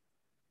Seattle.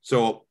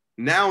 So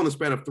now in the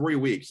span of 3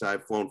 weeks,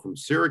 I've flown from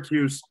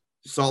Syracuse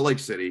to Salt Lake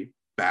City,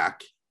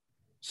 back,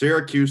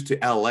 Syracuse to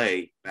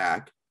LA,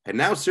 back, and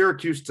now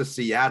Syracuse to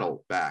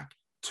Seattle, back,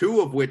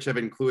 2 of which have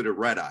included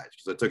red eyes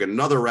because I took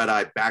another red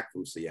eye back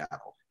from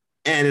Seattle.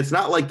 And it's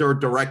not like there are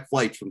direct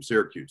flights from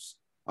Syracuse.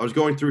 I was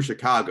going through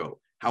Chicago.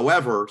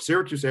 However,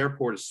 Syracuse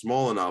Airport is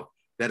small enough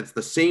that it's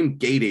the same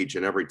gate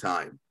agent every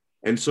time.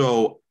 And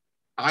so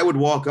I would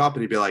walk up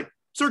and he'd be like,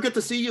 sir, good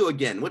to see you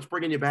again. What's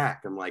bringing you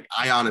back? I'm like,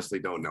 I honestly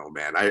don't know,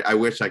 man. I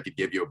wish I could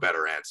give you a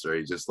better answer.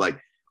 He's just like,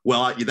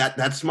 well,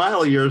 that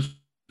smile of yours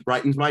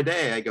brightens my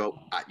day. I go,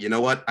 you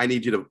know what? I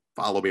need you to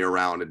follow me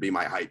around and be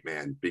my hype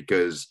man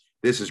because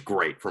this is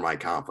great for my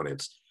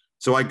confidence.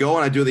 So I go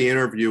and I do the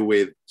interview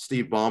with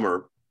Steve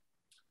Ballmer,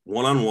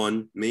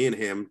 one-on-one, me and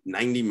him,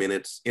 90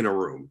 minutes in a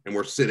room. And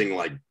we're sitting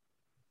like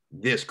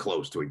this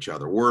close to each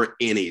other. We're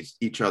in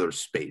each other's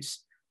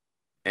space.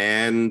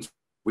 And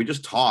we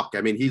just talk.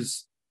 I mean,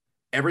 he's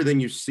everything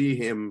you see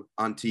him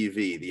on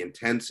TV, the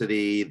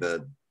intensity,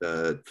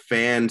 the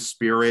fan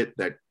spirit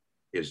that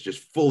is just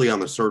fully on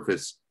the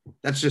surface.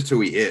 That's just who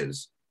he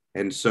is.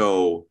 And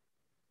so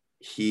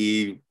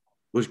he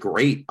was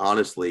great,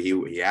 honestly.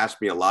 He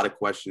asked me a lot of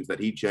questions that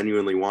he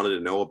genuinely wanted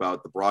to know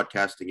about the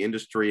broadcasting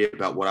industry,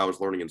 about what I was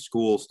learning in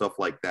school, stuff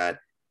like that.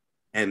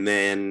 And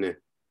then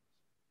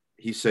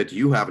he said, do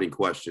you have any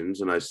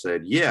questions? And I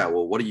said, yeah,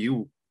 well, what do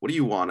you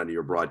want out of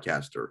your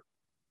broadcaster?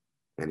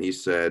 And he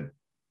said,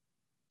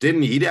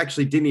 he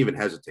actually didn't even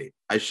hesitate.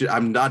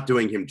 I'm not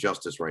doing him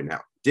justice right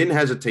now. Didn't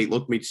hesitate,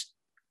 looked me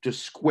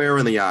just square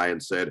in the eye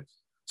and said,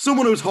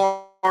 someone who's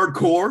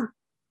hardcore.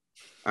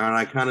 And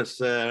I kind of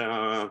said,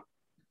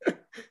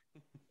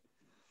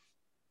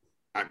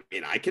 I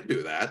mean, I can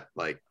do that.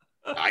 Like,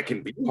 I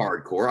can be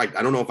hardcore.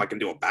 I don't know if I can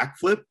do a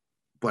backflip,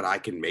 but I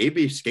can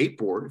maybe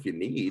skateboard if you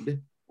need.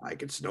 I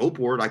could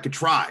snowboard. I could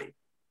try.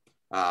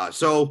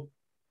 So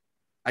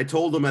I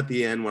told him at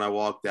the end when I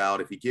walked out,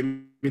 if you give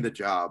me the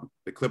job,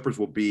 the Clippers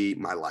will be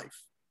my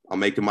life. I'll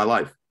make them my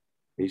life.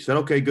 And he said,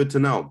 okay, good to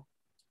know.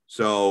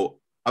 So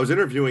I was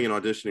interviewing and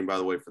auditioning, by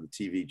the way, for the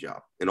TV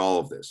job in all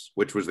of this,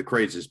 which was the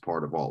craziest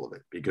part of all of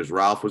it because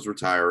Ralph was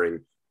retiring.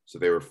 So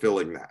they were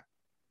filling that.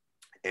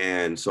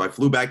 And so I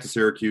flew back to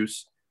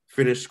Syracuse,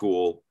 finished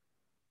school,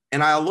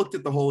 and I looked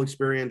at the whole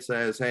experience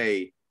as,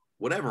 hey,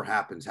 whatever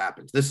happens,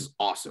 happens. This is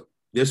awesome.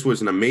 This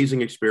was an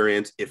amazing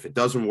experience. If it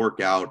doesn't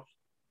work out,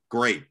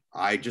 great.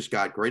 I just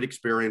got great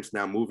experience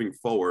now moving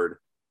forward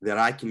that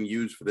I can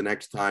use for the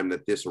next time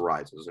that this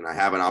arises. And I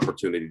have an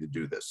opportunity to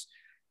do this.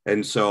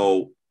 And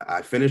so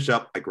I finish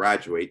up, I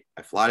graduate.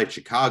 I fly to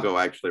Chicago,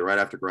 actually, right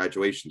after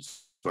graduation.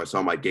 So I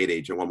saw my gate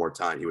agent one more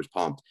time. He was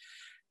pumped.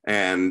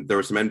 And there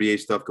was some NBA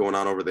stuff going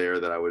on over there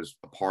that I was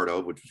a part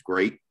of, which was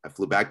great. I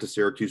flew back to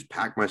Syracuse,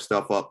 packed my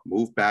stuff up,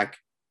 moved back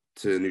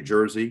to New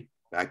Jersey,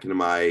 back into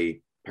my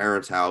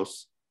parents'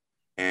 house.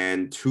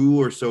 And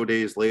 2 or so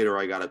days later,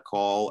 I got a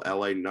call,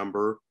 LA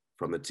number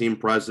from the team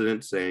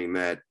president saying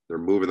that they're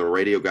moving the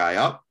radio guy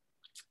up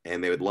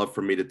and they would love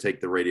for me to take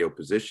the radio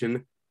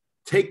position.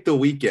 Take the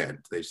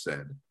weekend, they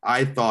said.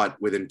 I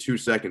thought within 2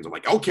 seconds, I'm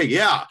like, okay,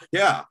 yeah.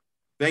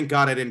 Thank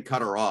God I didn't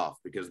cut her off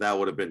because that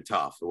would have been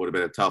tough. It would have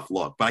been a tough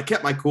look. But I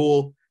kept my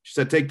cool. She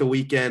said, take the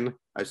weekend.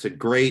 I said,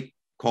 great.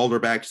 Called her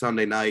back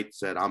Sunday night,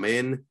 said, I'm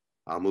in.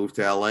 I'll move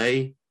to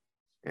LA.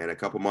 And a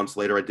couple months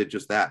later, I did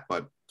just that.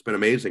 But it's been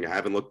amazing. I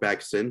haven't looked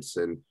back since.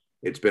 And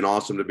it's been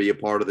awesome to be a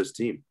part of this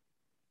team.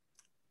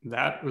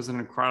 That was an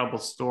incredible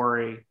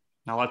story.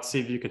 Now let's see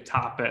if you could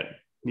top it.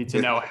 Need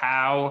to know,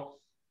 how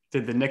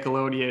did the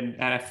Nickelodeon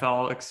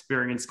NFL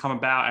experience come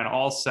about, and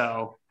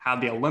also how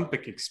the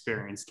Olympic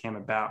experience came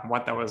about and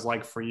what that was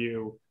like for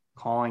you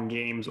calling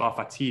games off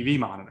a TV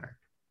monitor?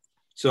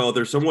 So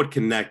they're somewhat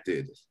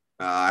connected.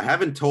 I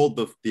haven't told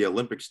the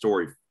Olympic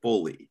story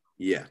fully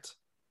yet.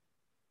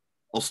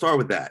 I'll start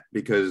with that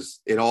because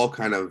it all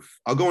kind of,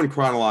 I'll go in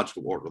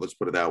chronological order. Let's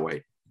put it that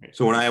way.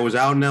 So when I was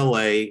out in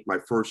LA my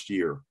first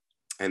year,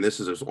 and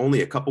this is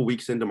only a couple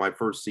weeks into my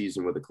first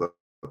season with the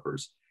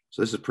Clippers.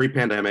 So this is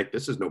pre-pandemic.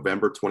 This is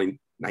November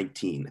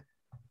 2019.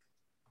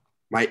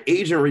 My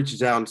agent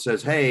reaches out and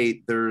says,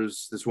 hey,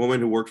 there's this woman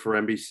who works for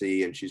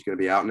NBC and she's going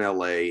to be out in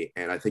LA.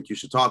 And I think you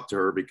should talk to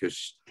her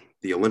because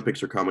the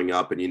Olympics are coming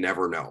up and you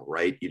never know,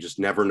 right? You just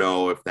never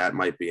know if that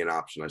might be an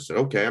option. I said,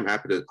 okay, I'm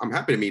happy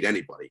to meet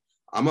anybody.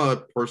 I'm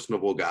a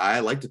personable guy. I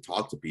like to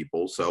talk to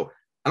people. So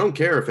I don't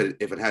care if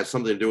it has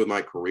something to do with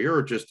my career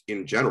or just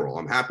in general.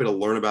 I'm happy to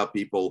learn about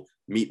people,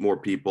 meet more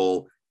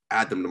people,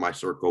 add them to my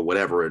circle,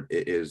 whatever it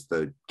is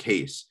the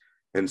case.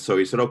 And so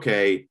he said,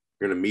 okay,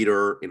 you're going to meet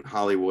her in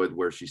Hollywood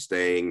where she's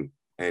staying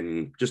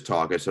and just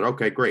talk. I said,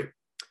 okay, great.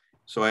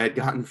 So I had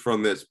gotten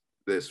from this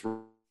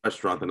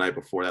restaurant the night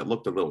before that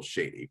looked a little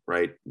shady,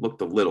 right?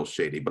 Looked a little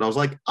shady, but I was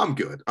like, I'm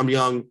good. I'm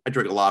young. I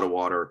drink a lot of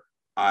water.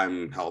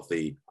 I'm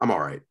healthy. I'm all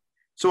right.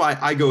 So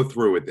I go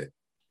through with it.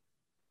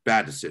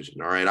 Bad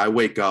decision. All right. I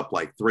wake up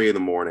like 3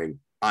 a.m.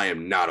 I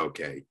am not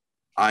okay.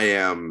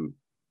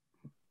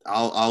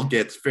 I'll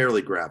get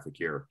fairly graphic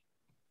here.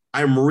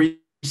 I'm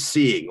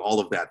re-seeing all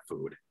of that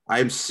food. I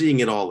am seeing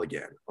it all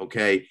again.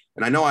 Okay.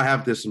 And I know I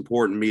have this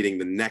important meeting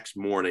the next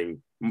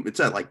morning. It's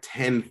at like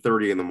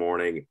 10:30 in the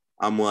morning.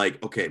 I'm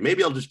like, okay,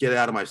 maybe I'll just get it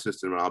out of my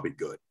system and I'll be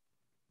good.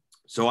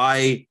 So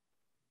I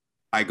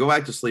go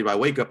back to sleep. I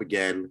wake up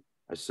again.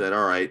 I said,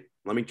 all right,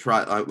 let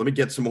me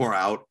get some more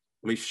out.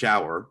 Let me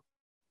shower.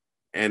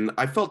 And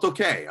I felt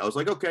okay. I was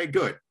like, okay,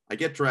 good. I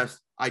get dressed.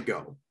 I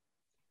go.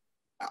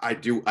 I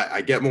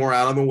get more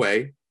out on the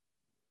way.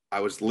 I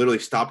was literally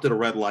stopped at a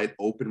red light,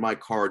 opened my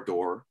car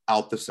door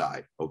out the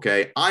side.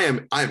 Okay. I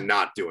am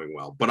not doing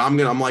well, but I'm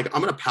going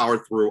to power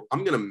through.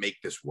 I'm going to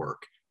make this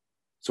work.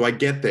 So I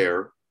get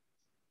there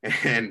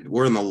and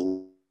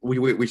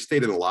we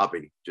stayed in the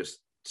lobby, just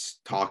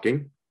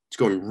talking. It's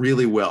going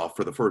really well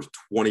for the first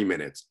 20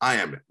 minutes. I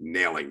am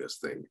nailing this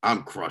thing.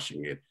 I'm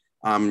crushing it.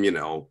 I'm,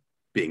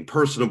 being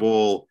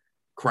personable,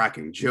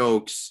 cracking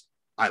jokes.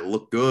 I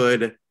look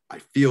good. I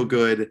feel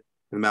good.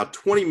 And about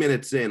 20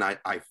 minutes in,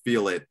 I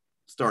feel it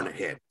starting to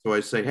hit. So I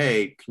say,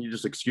 hey, can you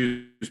just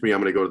excuse me? I'm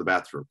going to go to the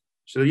bathroom.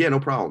 She said, yeah, no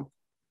problem.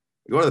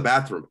 I go to the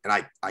bathroom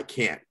and I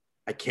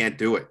can't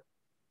do it.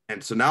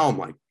 And so now I'm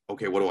like,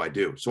 okay, what do I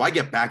do? So I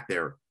get back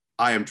there.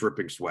 I am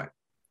dripping sweat.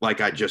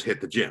 Like I just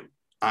hit the gym.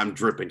 I'm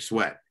dripping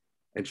sweat.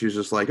 And she's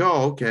just like,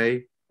 oh,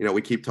 okay.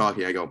 We keep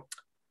talking. I go,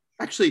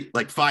 actually,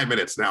 like 5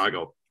 minutes now. I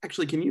go,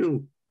 actually, can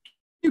you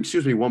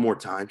excuse me one more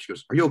time? She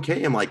goes, are you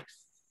okay? I'm like,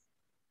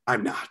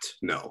 I'm not.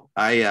 No,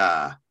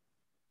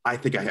 I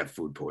think I have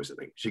food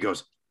poisoning. She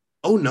goes,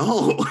 oh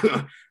no.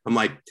 I'm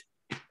like,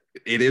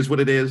 it is what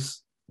it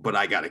is, but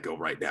I got to go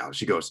right now.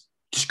 She goes,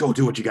 just go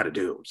do what you got to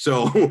do.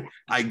 So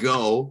I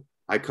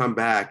come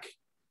back.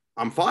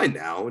 I'm fine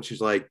now. And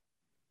she's like,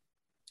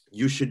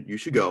 you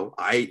should go.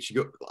 I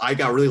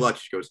got really lucky.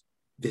 She goes,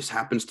 this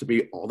happens to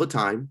me all the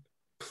time.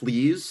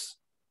 Please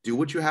do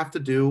what you have to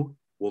do.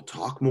 We'll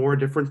talk more a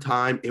different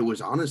time. It was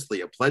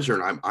honestly a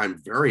pleasure. And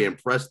I'm very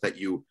impressed that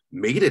you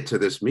made it to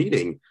this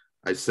meeting.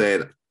 I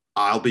said,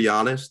 I'll be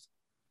honest.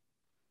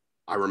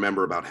 I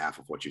remember about half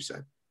of what you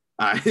said.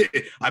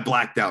 I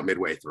blacked out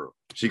midway through.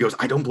 She goes,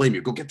 I don't blame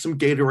you. Go get some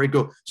Gatorade.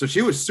 Go. So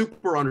she was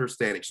super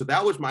understanding. So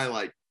that was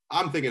my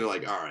I'm thinking all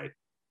right,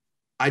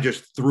 I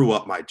just threw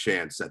up my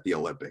chance at the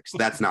Olympics.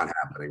 That's not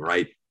happening,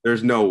 right?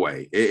 There's no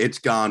way. It's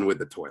gone with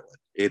the toilet.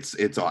 It's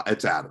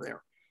out of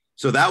there.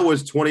 So that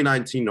was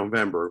 2019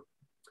 November,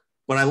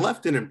 but I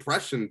left an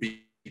impression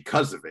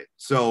because of it.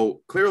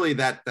 So clearly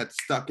that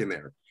stuck in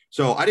there.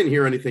 So I didn't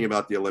hear anything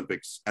about the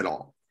Olympics at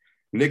all.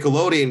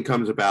 Nickelodeon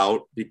comes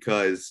about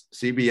because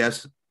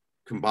CBS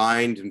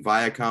combined and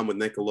Viacom with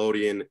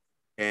Nickelodeon,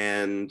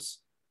 and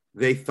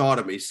they thought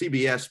of me.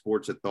 CBS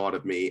Sports had thought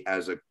of me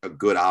as a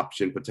good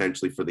option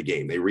potentially for the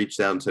game. They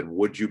reached out and said,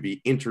 would you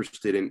be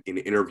interested in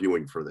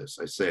interviewing for this?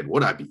 I said,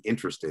 would I be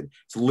interested?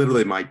 It's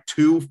literally my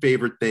two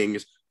favorite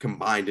things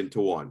combined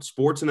into one,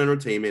 sports and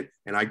entertainment.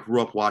 And I grew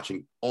up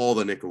watching all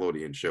the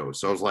Nickelodeon shows.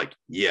 So I was like,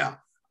 yeah,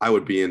 I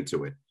would be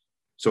into it.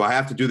 So I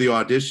have to do the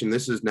audition.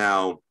 This is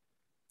now,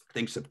 I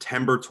think,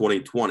 September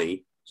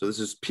 2020. So this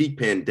is peak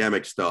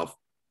pandemic stuff.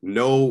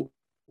 No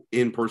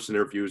in-person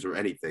interviews or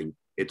anything.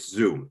 It's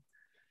Zoom.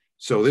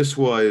 So this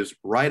was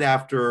right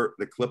after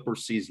the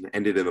Clippers season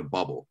ended in a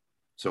bubble.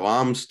 So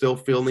I'm still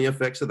feeling the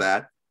effects of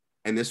that.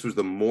 And this was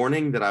the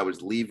morning that I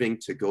was leaving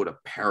to go to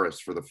Paris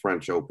for the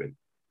French Open.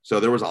 So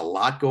there was a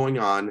lot going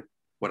on,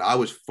 but I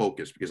was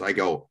focused because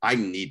I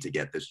need to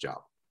get this job.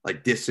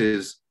 Like, this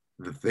is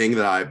the thing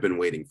that I've been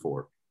waiting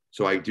for.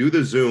 So I do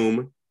the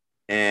Zoom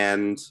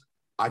and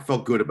I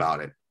felt good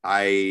about it.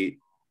 I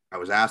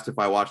was asked if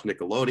I watched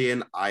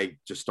Nickelodeon. I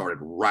just started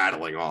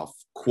rattling off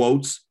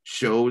quotes,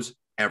 shows,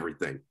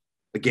 everything.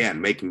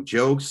 Again, making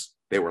jokes.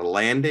 They were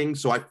landing.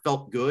 So I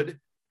felt good.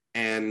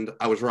 And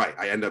I was right.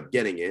 I ended up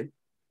getting it.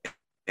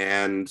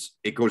 And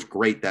it goes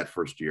great that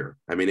first year.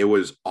 I mean, it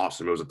was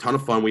awesome. It was a ton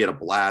of fun. We had a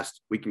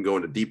blast. We can go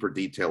into deeper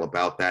detail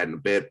about that in a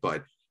bit,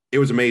 but it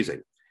was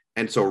amazing.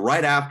 And so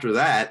right after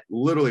that,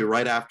 literally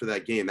right after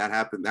that game, that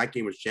happened. That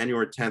game was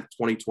January 10th,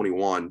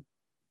 2021.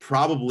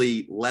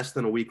 Probably less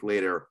than a week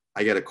later,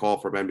 I get a call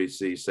from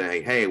NBC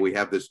saying, hey, we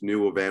have this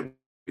new event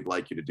we'd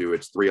like you to do.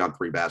 It's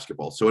 3-on-3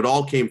 basketball. So it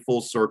all came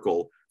full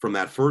circle from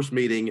that first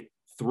meeting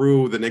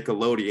through the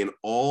Nickelodeon,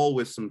 all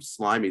with some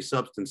slimy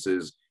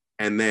substances.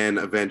 And then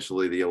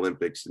eventually the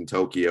Olympics in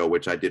Tokyo,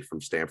 which I did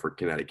from Stamford,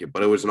 Connecticut.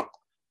 But it was an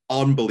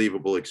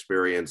unbelievable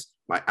experience.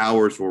 My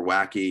hours were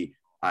wacky.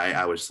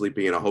 I was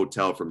sleeping in a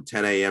hotel from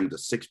 10 a.m. to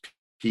 6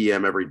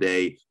 p.m. every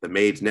day. The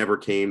maids never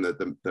came.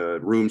 The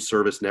room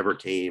service never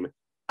came.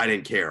 I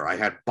didn't care. I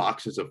had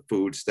boxes of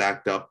food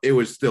stacked up. It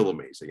was still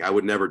amazing. I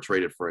would never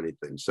trade it for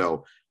anything.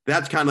 So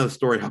that's kind of the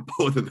story how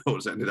both of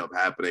those ended up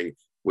happening,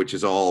 which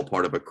is all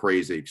part of a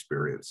crazy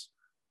experience.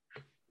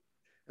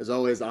 As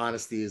always,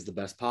 honesty is the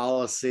best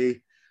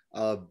policy.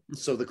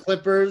 So the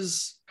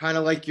Clippers, kind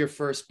of like your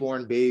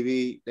firstborn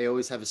baby, they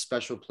always have a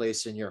special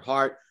place in your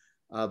heart.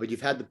 But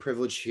you've had the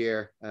privilege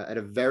here at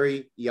a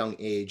very young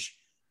age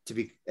to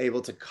be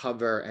able to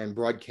cover and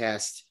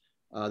broadcast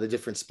the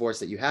different sports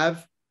that you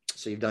have.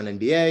 So you've done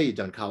NBA, you've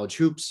done college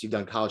hoops, you've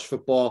done college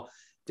football,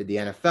 did the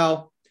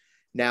NFL.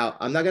 Now,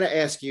 I'm not going to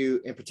ask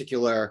you in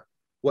particular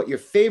what your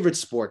favorite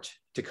sport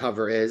to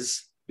cover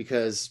is,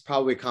 because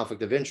probably a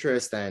conflict of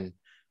interest, and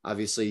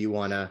obviously you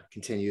want to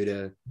continue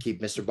to keep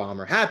Mr.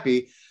 Ballmer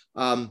happy.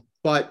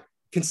 But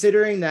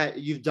considering that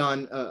you've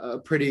done a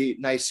pretty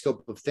nice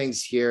scope of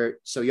things here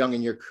so young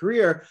in your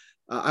career,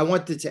 I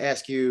wanted to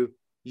ask you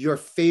your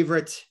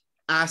favorite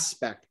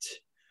aspect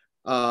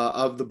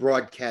of the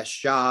broadcast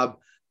job,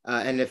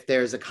 and if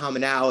there's a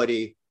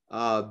commonality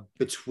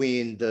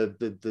between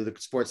the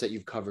sports that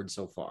you've covered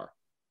so far.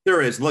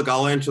 There is. Look,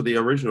 I'll answer the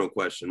original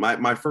question.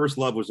 My first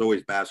love was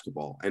always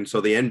basketball. And so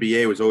the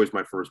NBA was always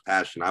my first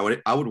passion. I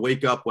would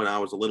wake up when I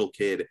was a little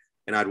kid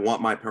and I'd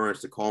want my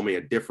parents to call me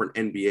a different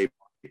NBA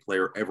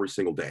player every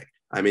single day.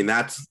 I mean,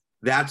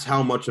 that's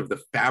how much of the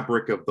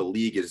fabric of the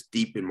league is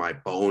deep in my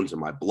bones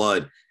and my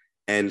blood.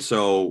 And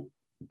so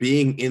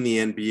being in the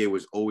NBA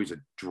was always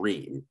a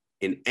dream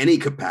in any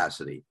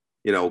capacity.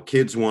 You know,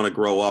 kids want to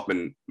grow up,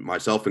 and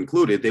myself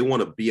included, they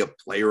want to be a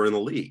player in the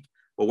league.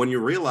 But when you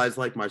realize,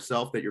 like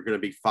myself, that you're going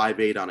to be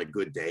 5'8" on a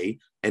good day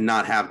and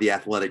not have the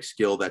athletic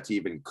skill that's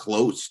even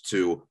close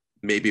to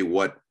maybe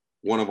what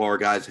one of our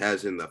guys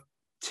has in the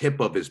tip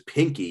of his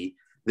pinky,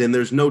 then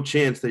there's no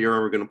chance that you're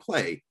ever going to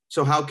play.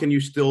 So how can you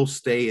still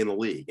stay in the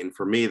league? And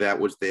for me, that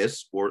was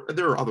this, or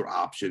there are other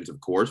options, of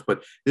course,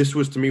 but this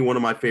was to me one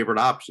of my favorite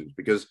options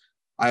because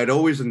I had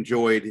always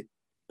enjoyed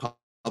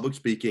public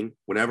speaking.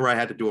 Whenever I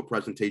had to do a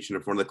presentation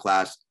in front of the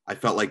class, I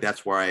felt like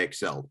that's where I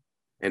excelled.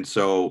 And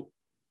so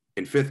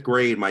in 5th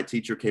grade, my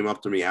teacher came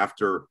up to me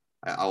after,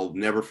 I'll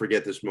never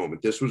forget this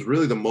moment. This was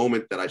really the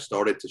moment that I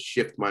started to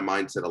shift my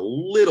mindset a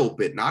little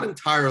bit, not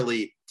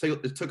entirely.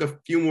 It took a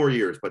few more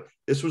years, but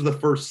this was the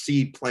first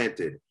seed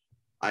planted.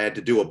 I had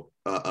to do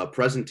a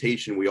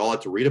presentation. We all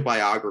had to read a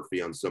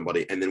biography on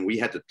somebody, and then we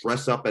had to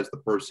dress up as the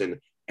person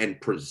and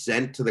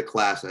present to the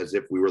class as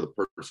if we were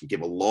the person,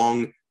 give a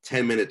long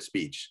 10-minute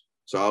speech.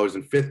 So I was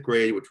in 5th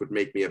grade, which would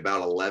make me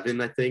about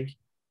 11, I think.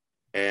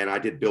 And I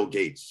did Bill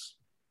Gates,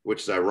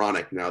 which is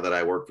ironic now that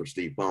I work for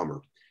Steve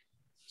Ballmer.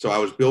 So I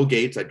was Bill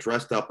Gates. I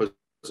dressed up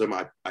as him.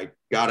 I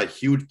got a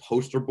huge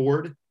poster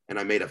board and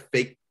I made a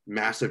fake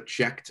massive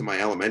check to my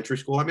elementary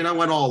school. I mean, I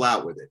went all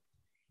out with it.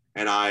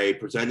 And I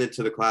presented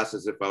to the class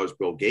as if I was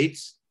Bill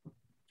Gates,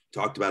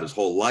 talked about his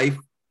whole life,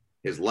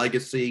 his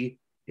legacy,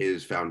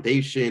 his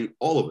foundation,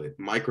 all of it,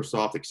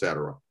 Microsoft,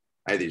 etc.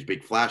 I had these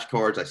big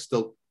flashcards. I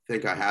still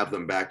think I have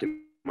them back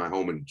in my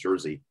home in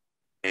Jersey.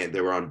 And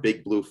they were on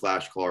big blue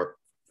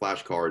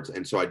flashcards.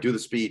 And so I do the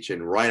speech.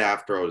 And right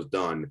after I was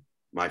done,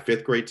 my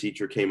 5th grade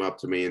teacher came up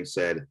to me and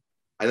said,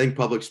 I think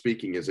public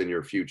speaking is in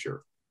your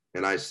future.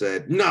 And I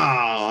said, no,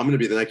 I'm going to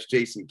be the next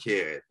Jason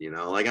Kidd,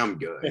 like I'm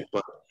good.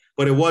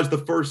 But it was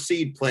the first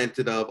seed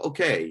planted of,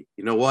 okay,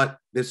 you know what?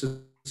 This is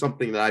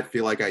something that I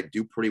feel like I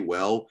do pretty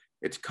well.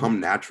 It's come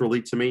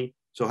naturally to me.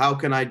 So how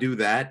can I do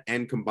that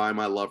and combine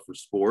my love for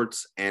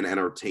sports and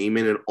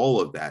entertainment and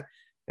all of that?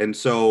 And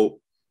so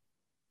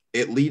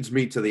it leads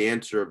me to the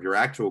answer of your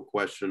actual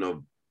question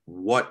of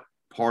what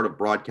part of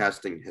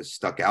broadcasting has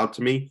stuck out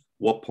to me,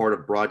 what part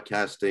of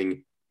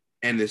broadcasting,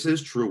 and this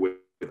is true with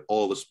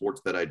all the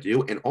sports that I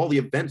do and all the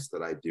events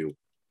that I do,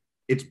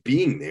 it's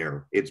being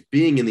there. It's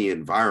being in the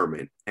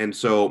environment. And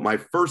so my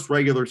first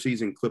regular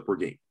season Clipper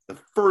game, the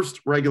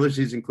first regular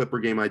season Clipper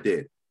game I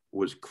did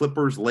was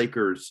Clippers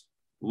Lakers,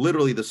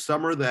 literally the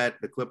summer that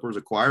the Clippers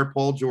acquired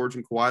Paul George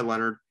and Kawhi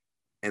Leonard,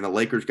 and the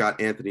Lakers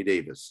got Anthony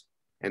Davis.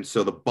 And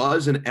so the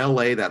buzz in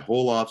LA that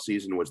whole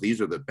offseason was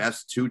these are the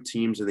best two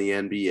teams in the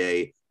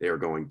NBA. They are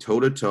going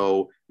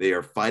toe-to-toe. They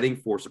are fighting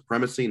for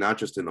supremacy, not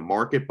just in the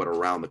market, but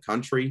around the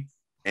country.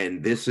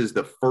 And this is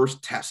the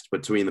first test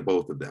between the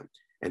both of them.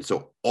 And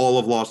so all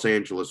of Los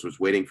Angeles was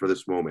waiting for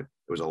this moment.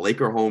 It was a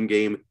Laker home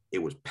game.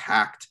 It was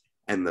packed.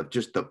 And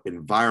the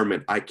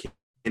environment, I can't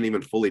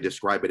even fully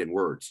describe it in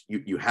words.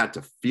 You had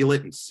to feel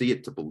it and see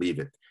it to believe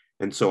it.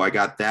 And so I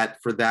got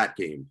that for that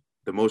game.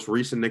 The most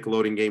recent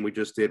Nickelodeon game we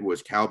just did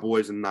was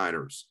Cowboys and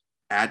Niners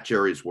at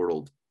Jerry's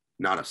World.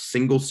 Not a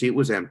single seat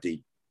was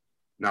empty.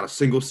 Not a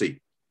single seat.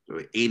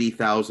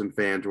 80,000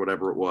 fans or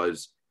whatever it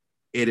was.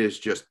 It is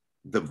just,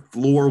 the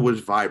floor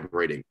was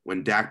vibrating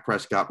when Dak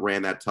Prescott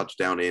ran that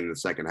touchdown in the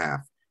second half.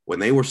 When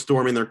they were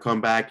storming their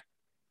comeback,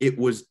 it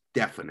was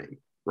deafening,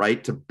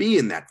 right? To be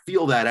in that,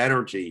 feel that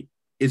energy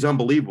is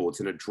unbelievable.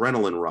 It's an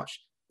adrenaline rush.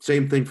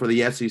 Same thing for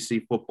the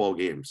SEC football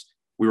games.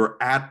 We were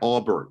at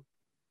Auburn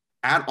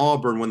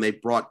when they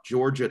brought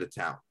Georgia to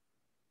town,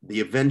 the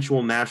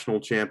eventual national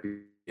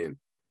champion,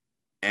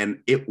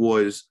 and it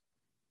was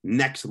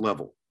next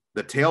level.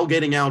 The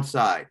tailgating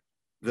outside,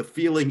 the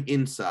feeling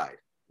inside.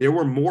 There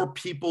were more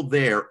people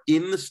there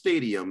in the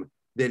stadium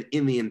than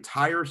in the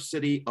entire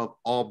city of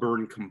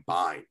Auburn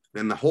combined,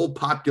 than the whole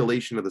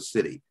population of the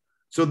city.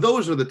 So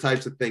those are the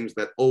types of things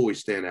that always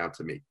stand out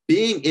to me.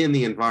 Being in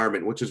the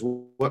environment, which is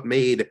what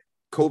made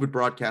COVID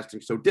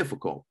broadcasting so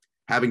difficult,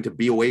 having to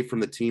be away from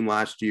the team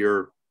last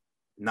year,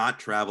 not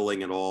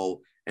traveling at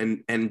all,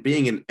 and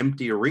being in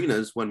empty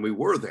arenas when we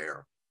were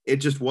there, it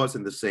just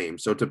wasn't the same.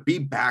 So to be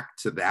back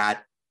to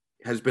that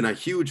has been a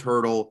huge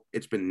hurdle.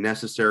 It's been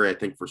necessary, I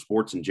think, for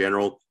sports in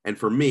general. And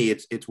for me,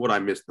 it's what I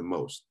miss the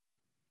most.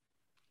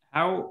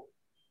 How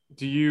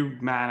do you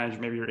manage,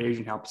 maybe your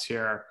agent helps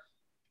here,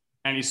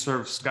 any sort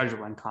of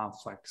scheduling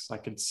conflicts? I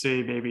could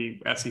see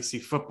maybe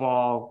SEC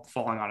football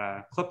falling on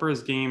a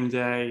Clippers game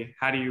day.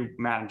 How do you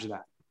manage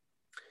that?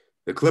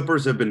 The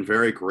Clippers have been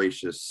very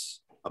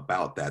gracious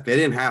about that. They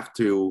didn't have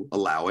to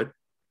allow it,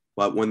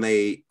 but when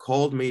they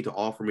called me to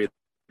offer me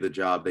the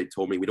job, they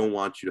told me, we don't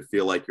want you to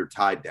feel like you're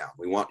tied down.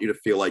 We want you to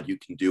feel like you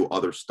can do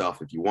other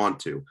stuff if you want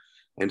to.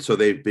 And so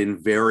they've been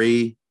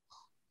very,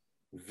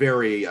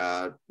 very,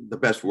 the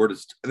best word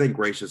is, I think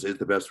gracious is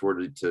the best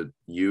word to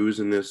use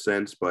in this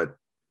sense. But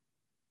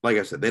like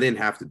I said, they didn't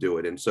have to do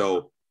it. And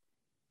so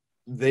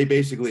they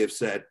basically have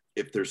said,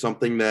 if there's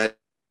something that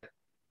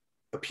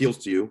appeals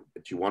to you,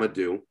 that you want to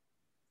do,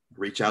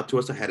 reach out to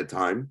us ahead of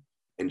time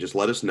and just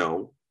let us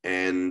know,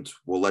 and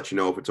we'll let you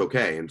know if it's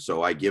okay. And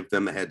so I give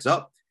them the heads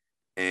up,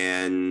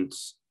 and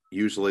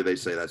usually they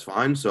say that's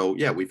fine. So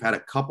yeah, we've had a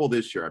couple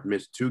this year. I've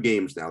missed 2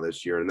 games now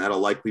this year, and that'll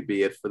likely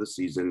be it for the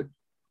season,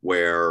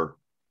 where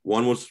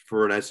one was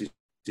for an SEC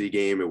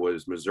game. It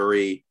was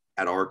Missouri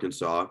at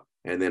Arkansas.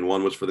 And then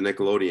one was for the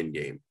Nickelodeon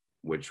game,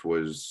 which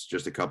was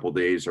just a couple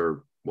days,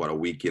 or a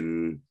week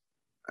and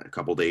a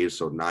couple days.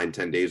 So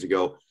 9-10 days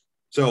ago.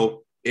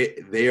 So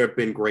they have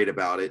been great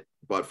about it.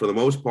 But for the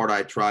most part,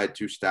 I try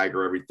to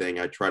stagger everything.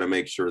 I try to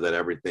make sure that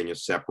everything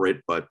is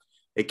separate, but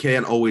it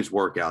can't always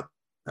work out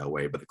that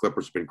way. But the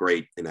Clippers have been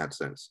great in that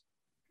sense.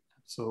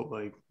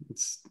 Absolutely.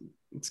 It's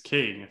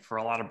key for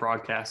a lot of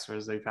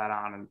broadcasters they've had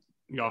on, and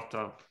you have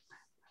to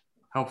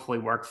hopefully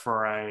work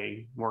for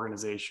a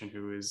organization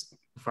who is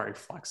very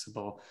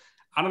flexible.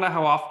 I don't know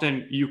how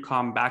often you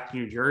come back to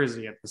New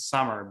Jersey at the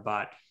summer,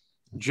 but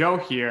Joe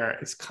here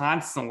is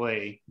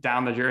constantly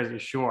down the Jersey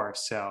Shore.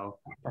 So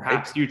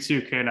perhaps you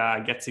two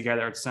can get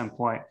together at some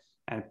point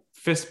and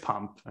fist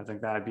pump. I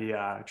think that'd be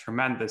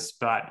tremendous,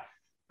 but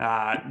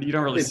you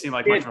don't really seem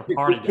like much of a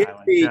party guy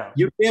like Joe.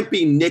 You can't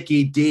be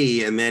Nikki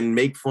D and then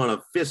make fun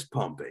of fist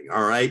pumping.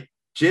 All right.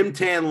 Gym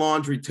tan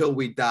laundry till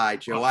we die,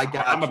 Joe.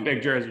 I'm a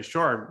big Jersey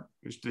Shore,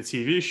 the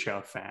TV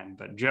show fan,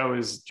 but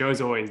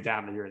Joe's always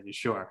down the Jersey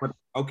Shore. But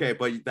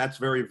that's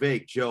very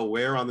vague. Joe,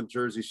 where on the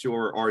Jersey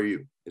Shore are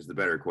you is the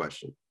better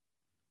question.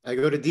 I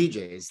go to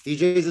DJ's.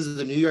 DJ's is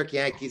the New York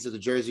Yankees of the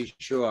Jersey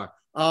Shore.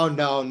 Oh,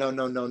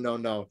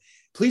 no.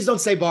 Please don't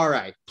say Bar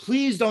A.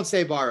 Please don't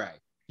say Bar A.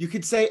 You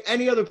could say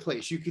any other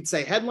place. You could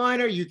say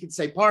Headliner. You could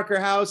say Parker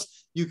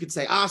House. You could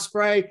say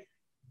Osprey.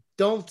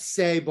 Don't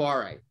say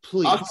Bar A,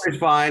 please. Osprey's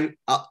fine.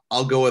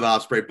 I'll go with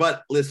Osprey.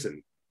 But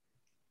listen,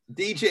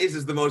 DJ's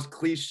is the most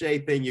cliche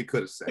thing you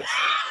could have said.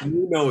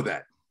 You know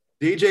that.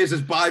 DJ's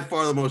is by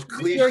far the most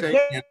cliche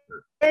answer.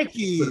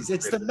 Yankees.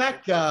 It's the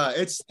Mecca.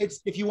 It's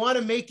if you want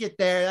to make it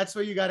there, that's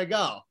where you got to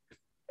go.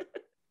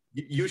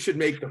 You should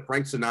make the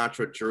Frank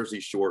Sinatra Jersey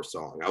Shore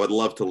song. I would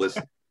love to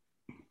listen.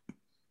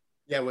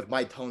 Yeah, with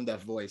my tone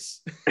deaf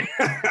voice.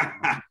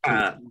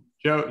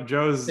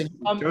 Joe's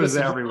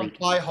every week.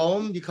 Fly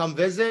home, you come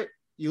visit,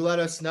 you let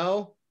us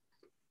know,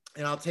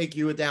 and I'll take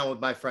you down with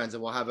my friends,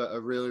 and we'll have a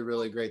really,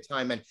 really great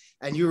time.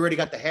 And you already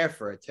got the hair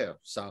for it too.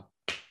 So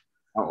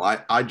Oh,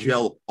 I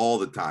gel all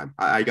the time.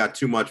 I got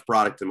too much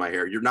product in my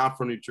hair. You're not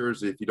from New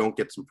Jersey if you don't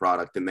get some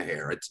product in the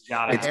hair.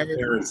 Got The it. It's hair is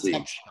guaranteed.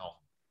 exceptional.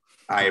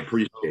 I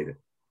appreciate it.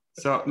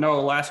 So,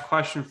 no, last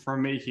question for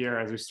me here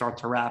as we start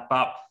to wrap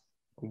up.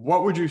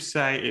 What would you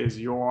say is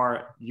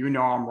your you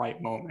know I'm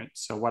right moment?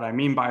 So, what I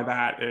mean by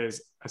that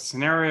is a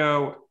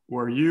scenario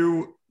where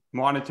you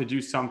wanted to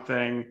do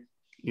something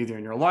either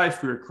in your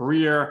life or your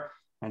career,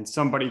 and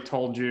somebody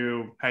told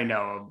you, hey,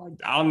 no, like,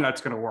 I don't think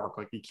that's going to work.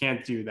 Like, you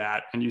can't do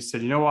that. And you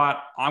said, you know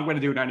what? I'm going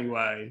to do it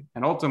anyway.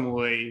 And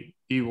ultimately,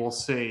 you will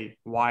see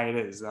why it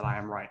is that I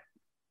am right.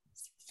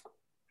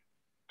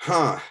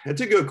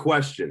 That's a good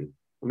question.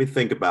 Let me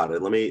think about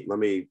it. Let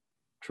me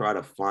try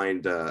to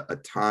find a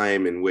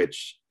time in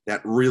which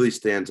that really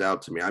stands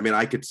out to me. I mean,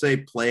 I could say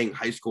playing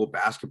high school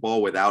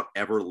basketball without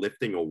ever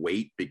lifting a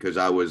weight because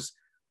I was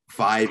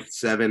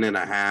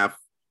 5'7.5"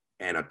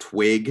 and a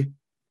twig,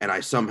 and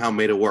I somehow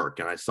made it work,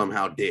 and I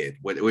somehow did,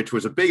 which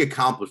was a big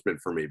accomplishment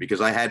for me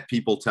because I had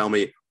people tell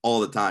me all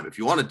the time, if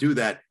you want to do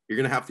that, you're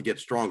going to have to get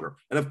stronger.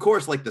 And of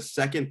course, like the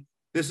second,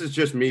 this is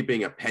just me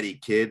being a petty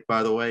kid,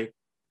 by the way,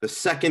 the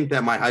second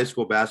that my high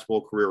school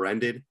basketball career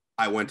ended,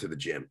 I went to the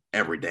gym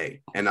every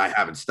day, and I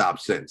haven't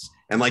stopped since.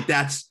 And like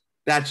that's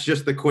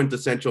just the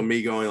quintessential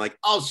me going like,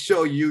 I'll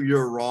show you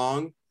you're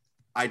wrong.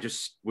 I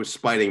just was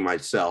spiting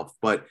myself,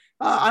 but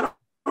I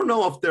don't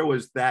know if there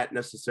was that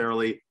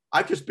necessarily.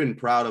 I've just been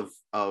proud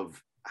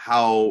of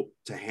how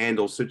to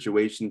handle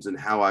situations and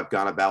how I've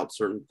gone about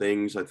certain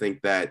things. I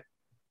think that,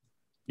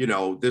 you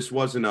know, this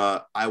wasn't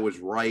I was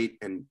right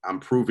and I'm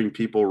proving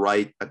people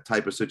right a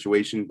type of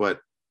situation, but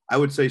I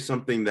would say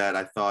something that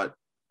I thought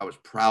I was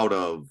proud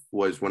of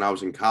was when I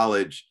was in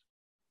college.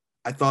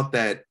 I thought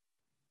that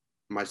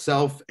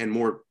myself, and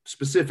more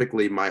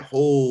specifically, my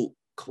whole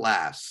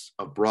class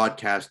of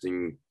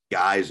broadcasting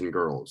guys and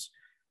girls,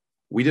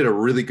 we did a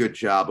really good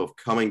job of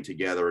coming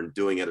together and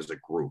doing it as a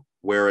group.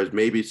 Whereas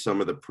maybe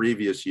some of the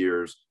previous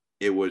years,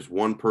 it was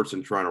one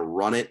person trying to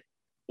run it,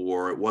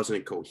 or it wasn't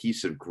a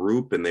cohesive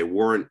group and they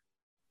weren't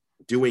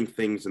doing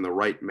things in the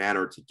right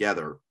manner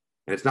together.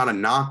 And it's not a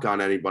knock on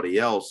anybody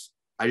else.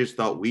 I just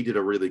thought we did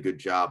a really good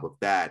job of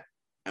that.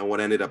 And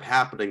what ended up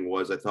happening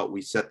was I thought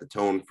we set the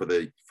tone for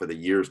the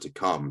years to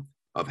come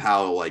of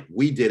how like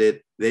we did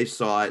it. They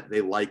saw it.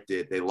 They liked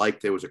it. They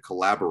liked it was a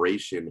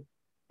collaboration.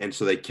 And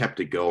so they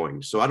kept it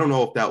going. So I don't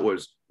know if that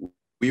was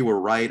we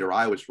were right or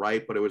I was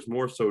right, but it was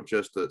more so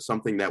just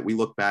something that we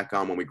look back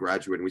on when we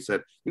graduated and we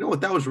said, you know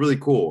what, that was really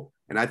cool.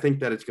 And I think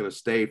that it's going to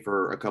stay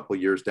for a couple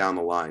of years down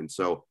the line.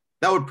 So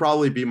that would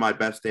probably be my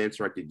best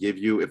answer I could give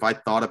you. If I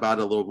thought about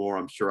it a little more,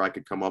 I'm sure I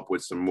could come up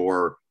with some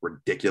more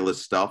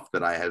ridiculous stuff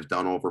that I have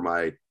done over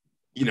my,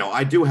 you know,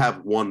 I do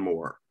have one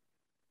more.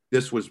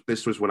 This was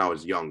when I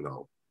was young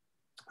though.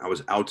 I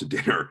was out to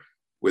dinner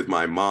with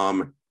my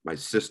mom, my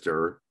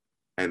sister,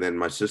 and then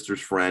my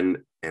sister's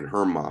friend and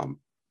her mom.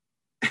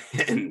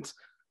 And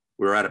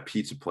we were at a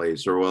pizza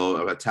place, or well,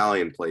 an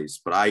Italian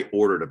place, but I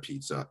ordered a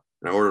pizza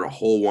and I ordered a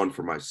whole one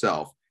for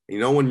myself. And you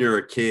know, when you're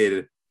a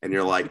kid and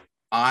you're like,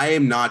 I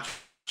am not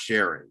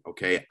sharing,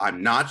 okay?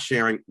 I'm not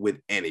sharing with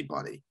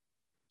anybody.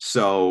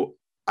 So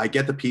I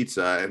get the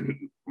pizza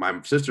and my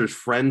sister's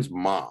friend's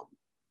mom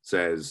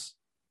says,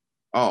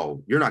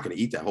 oh, you're not going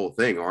to eat that whole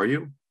thing, are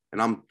you?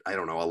 And I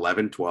don't know,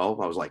 11,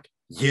 12. I was like,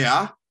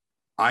 yeah,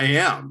 I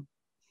am.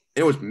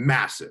 It was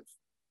massive.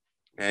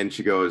 And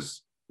she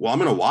goes, well, I'm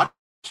going to watch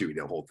you eat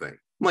the whole thing.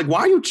 I'm like,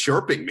 why are you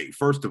chirping me,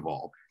 first of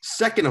all?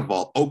 Second of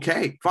all,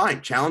 okay,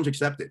 fine, challenge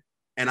accepted.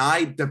 And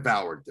I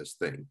devoured this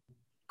thing,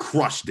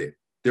 crushed it.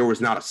 There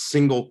was not a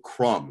single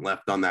crumb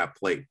left on that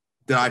plate.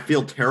 Did I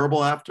feel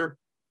terrible after?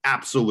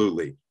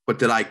 Absolutely. But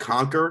did I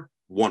conquer?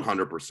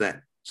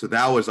 100%. So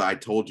that was I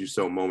told you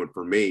so moment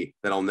for me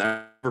that I'll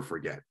never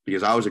forget,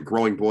 because I was a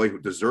growing boy who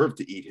deserved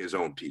to eat his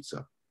own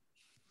pizza.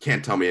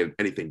 Can't tell me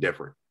anything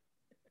different.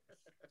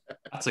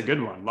 That's a good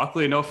one.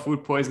 Luckily, no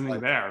food poisoning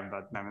there,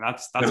 but I mean,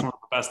 that's one of the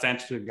best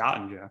answers you've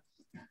gotten, Jeff.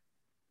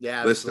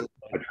 Yeah. Listen,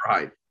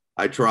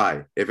 I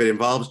try. If it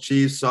involves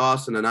cheese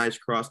sauce and a nice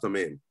crust, I'm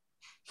in.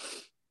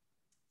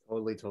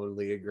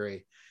 Totally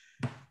agree.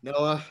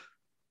 Noah,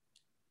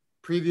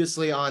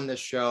 previously on this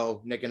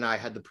show, Nick and I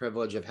had the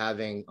privilege of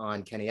having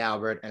on Kenny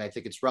Albert, and I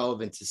think it's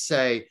relevant to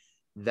say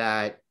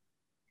that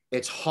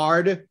it's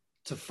hard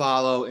to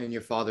follow in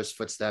your father's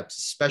footsteps,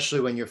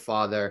 especially when your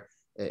father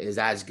is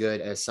as good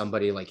as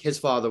somebody like his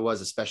father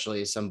was,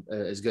 especially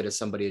as good as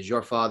somebody as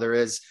your father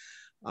is.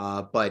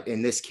 But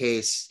in this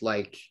case,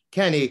 like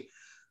Kenny,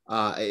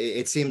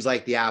 it seems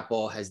like the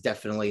apple has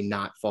definitely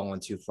not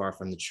fallen too far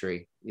from the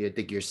tree. I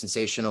think you're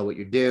sensational what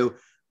you do.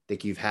 I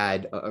think you've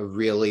had a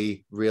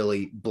really,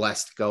 really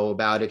blessed go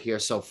about it here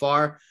so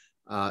far.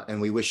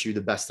 And we wish you the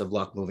best of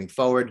luck moving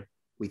forward.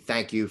 We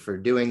thank you for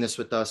doing this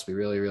with us. We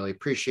really, really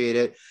appreciate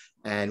it.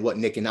 And what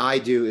Nick and I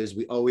do is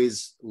we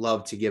always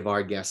love to give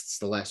our guests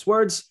the last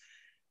words.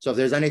 So if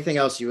there's anything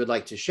else you would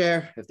like to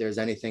share, if there's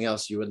anything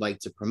else you would like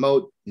to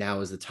promote,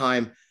 now is the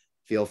time.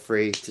 Feel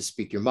free to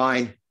speak your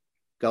mind.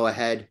 Go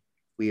ahead.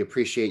 We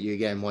appreciate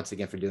you once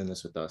again for doing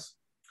this with us.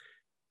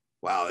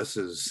 Wow, this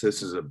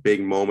is a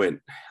big moment.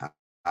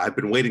 I've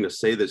been waiting to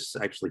say this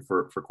actually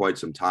for quite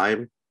some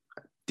time.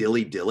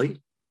 Dilly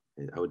dilly.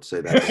 I would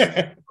say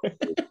that.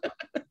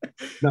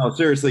 No,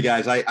 seriously,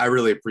 guys, I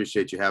really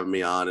appreciate you having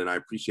me on, and I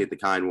appreciate the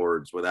kind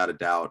words, without a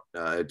doubt.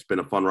 It's been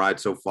a fun ride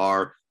so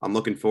far. I'm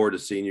looking forward to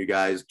seeing you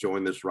guys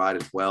join this ride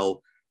as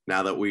well.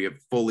 Now that we have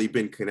fully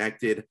been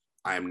connected,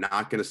 I am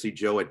not going to see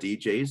Joe at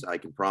DJ's. I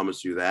can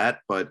promise you that,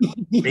 but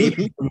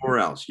maybe somewhere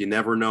else. You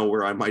never know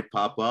where I might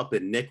pop up.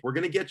 And Nick, we're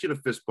going to get you to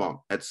fist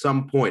bump at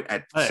some point. I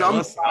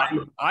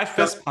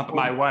fist pump at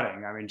my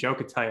wedding. I mean, Joe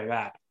could tell you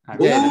that. I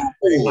mean,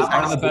 I'm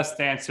one of the best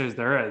dancers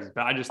there is,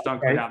 but I just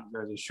don't go down to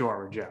Jersey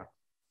Shore with Joe.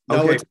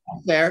 No, it's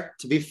fair.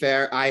 To be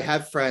fair, I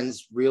have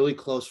friends, really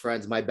close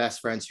friends, my best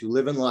friends who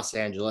live in Los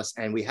Angeles,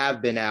 and we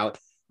have been out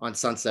on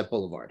Sunset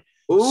Boulevard.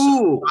 Ooh.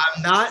 So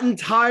I'm not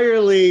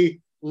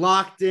entirely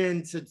locked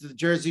into the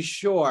Jersey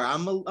Shore.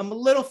 I'm a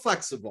little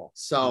flexible.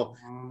 So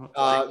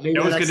Joe's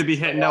going to be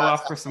hitting Noah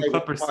up for some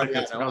Clippers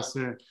tickets real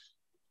soon.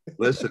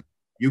 Listen,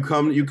 you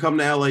come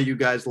to LA, you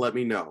guys let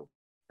me know,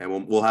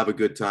 and we'll have a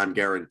good time,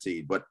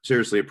 guaranteed. But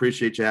seriously,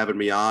 appreciate you having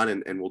me on,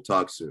 and we'll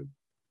talk soon.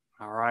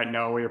 All right,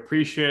 Noah, we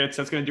appreciate it.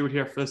 So that's going to do it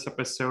here for this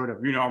episode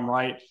of You Know I'm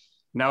Right.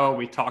 Noah,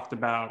 we talked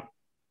about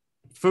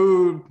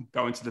food,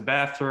 going to the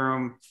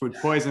bathroom, food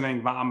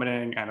poisoning,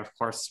 vomiting, and of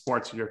course,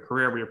 sports of your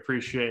career. We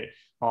appreciate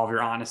all of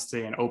your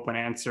honesty and open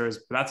answers.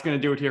 But that's going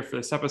to do it here for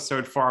this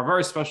episode. For our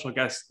very special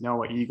guest,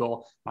 Noah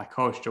Eagle, my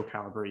co-host, Joe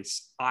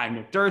Calabrese. I'm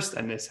Nick Durst,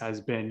 and this has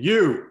been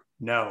You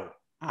Know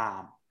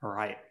I'm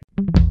Right.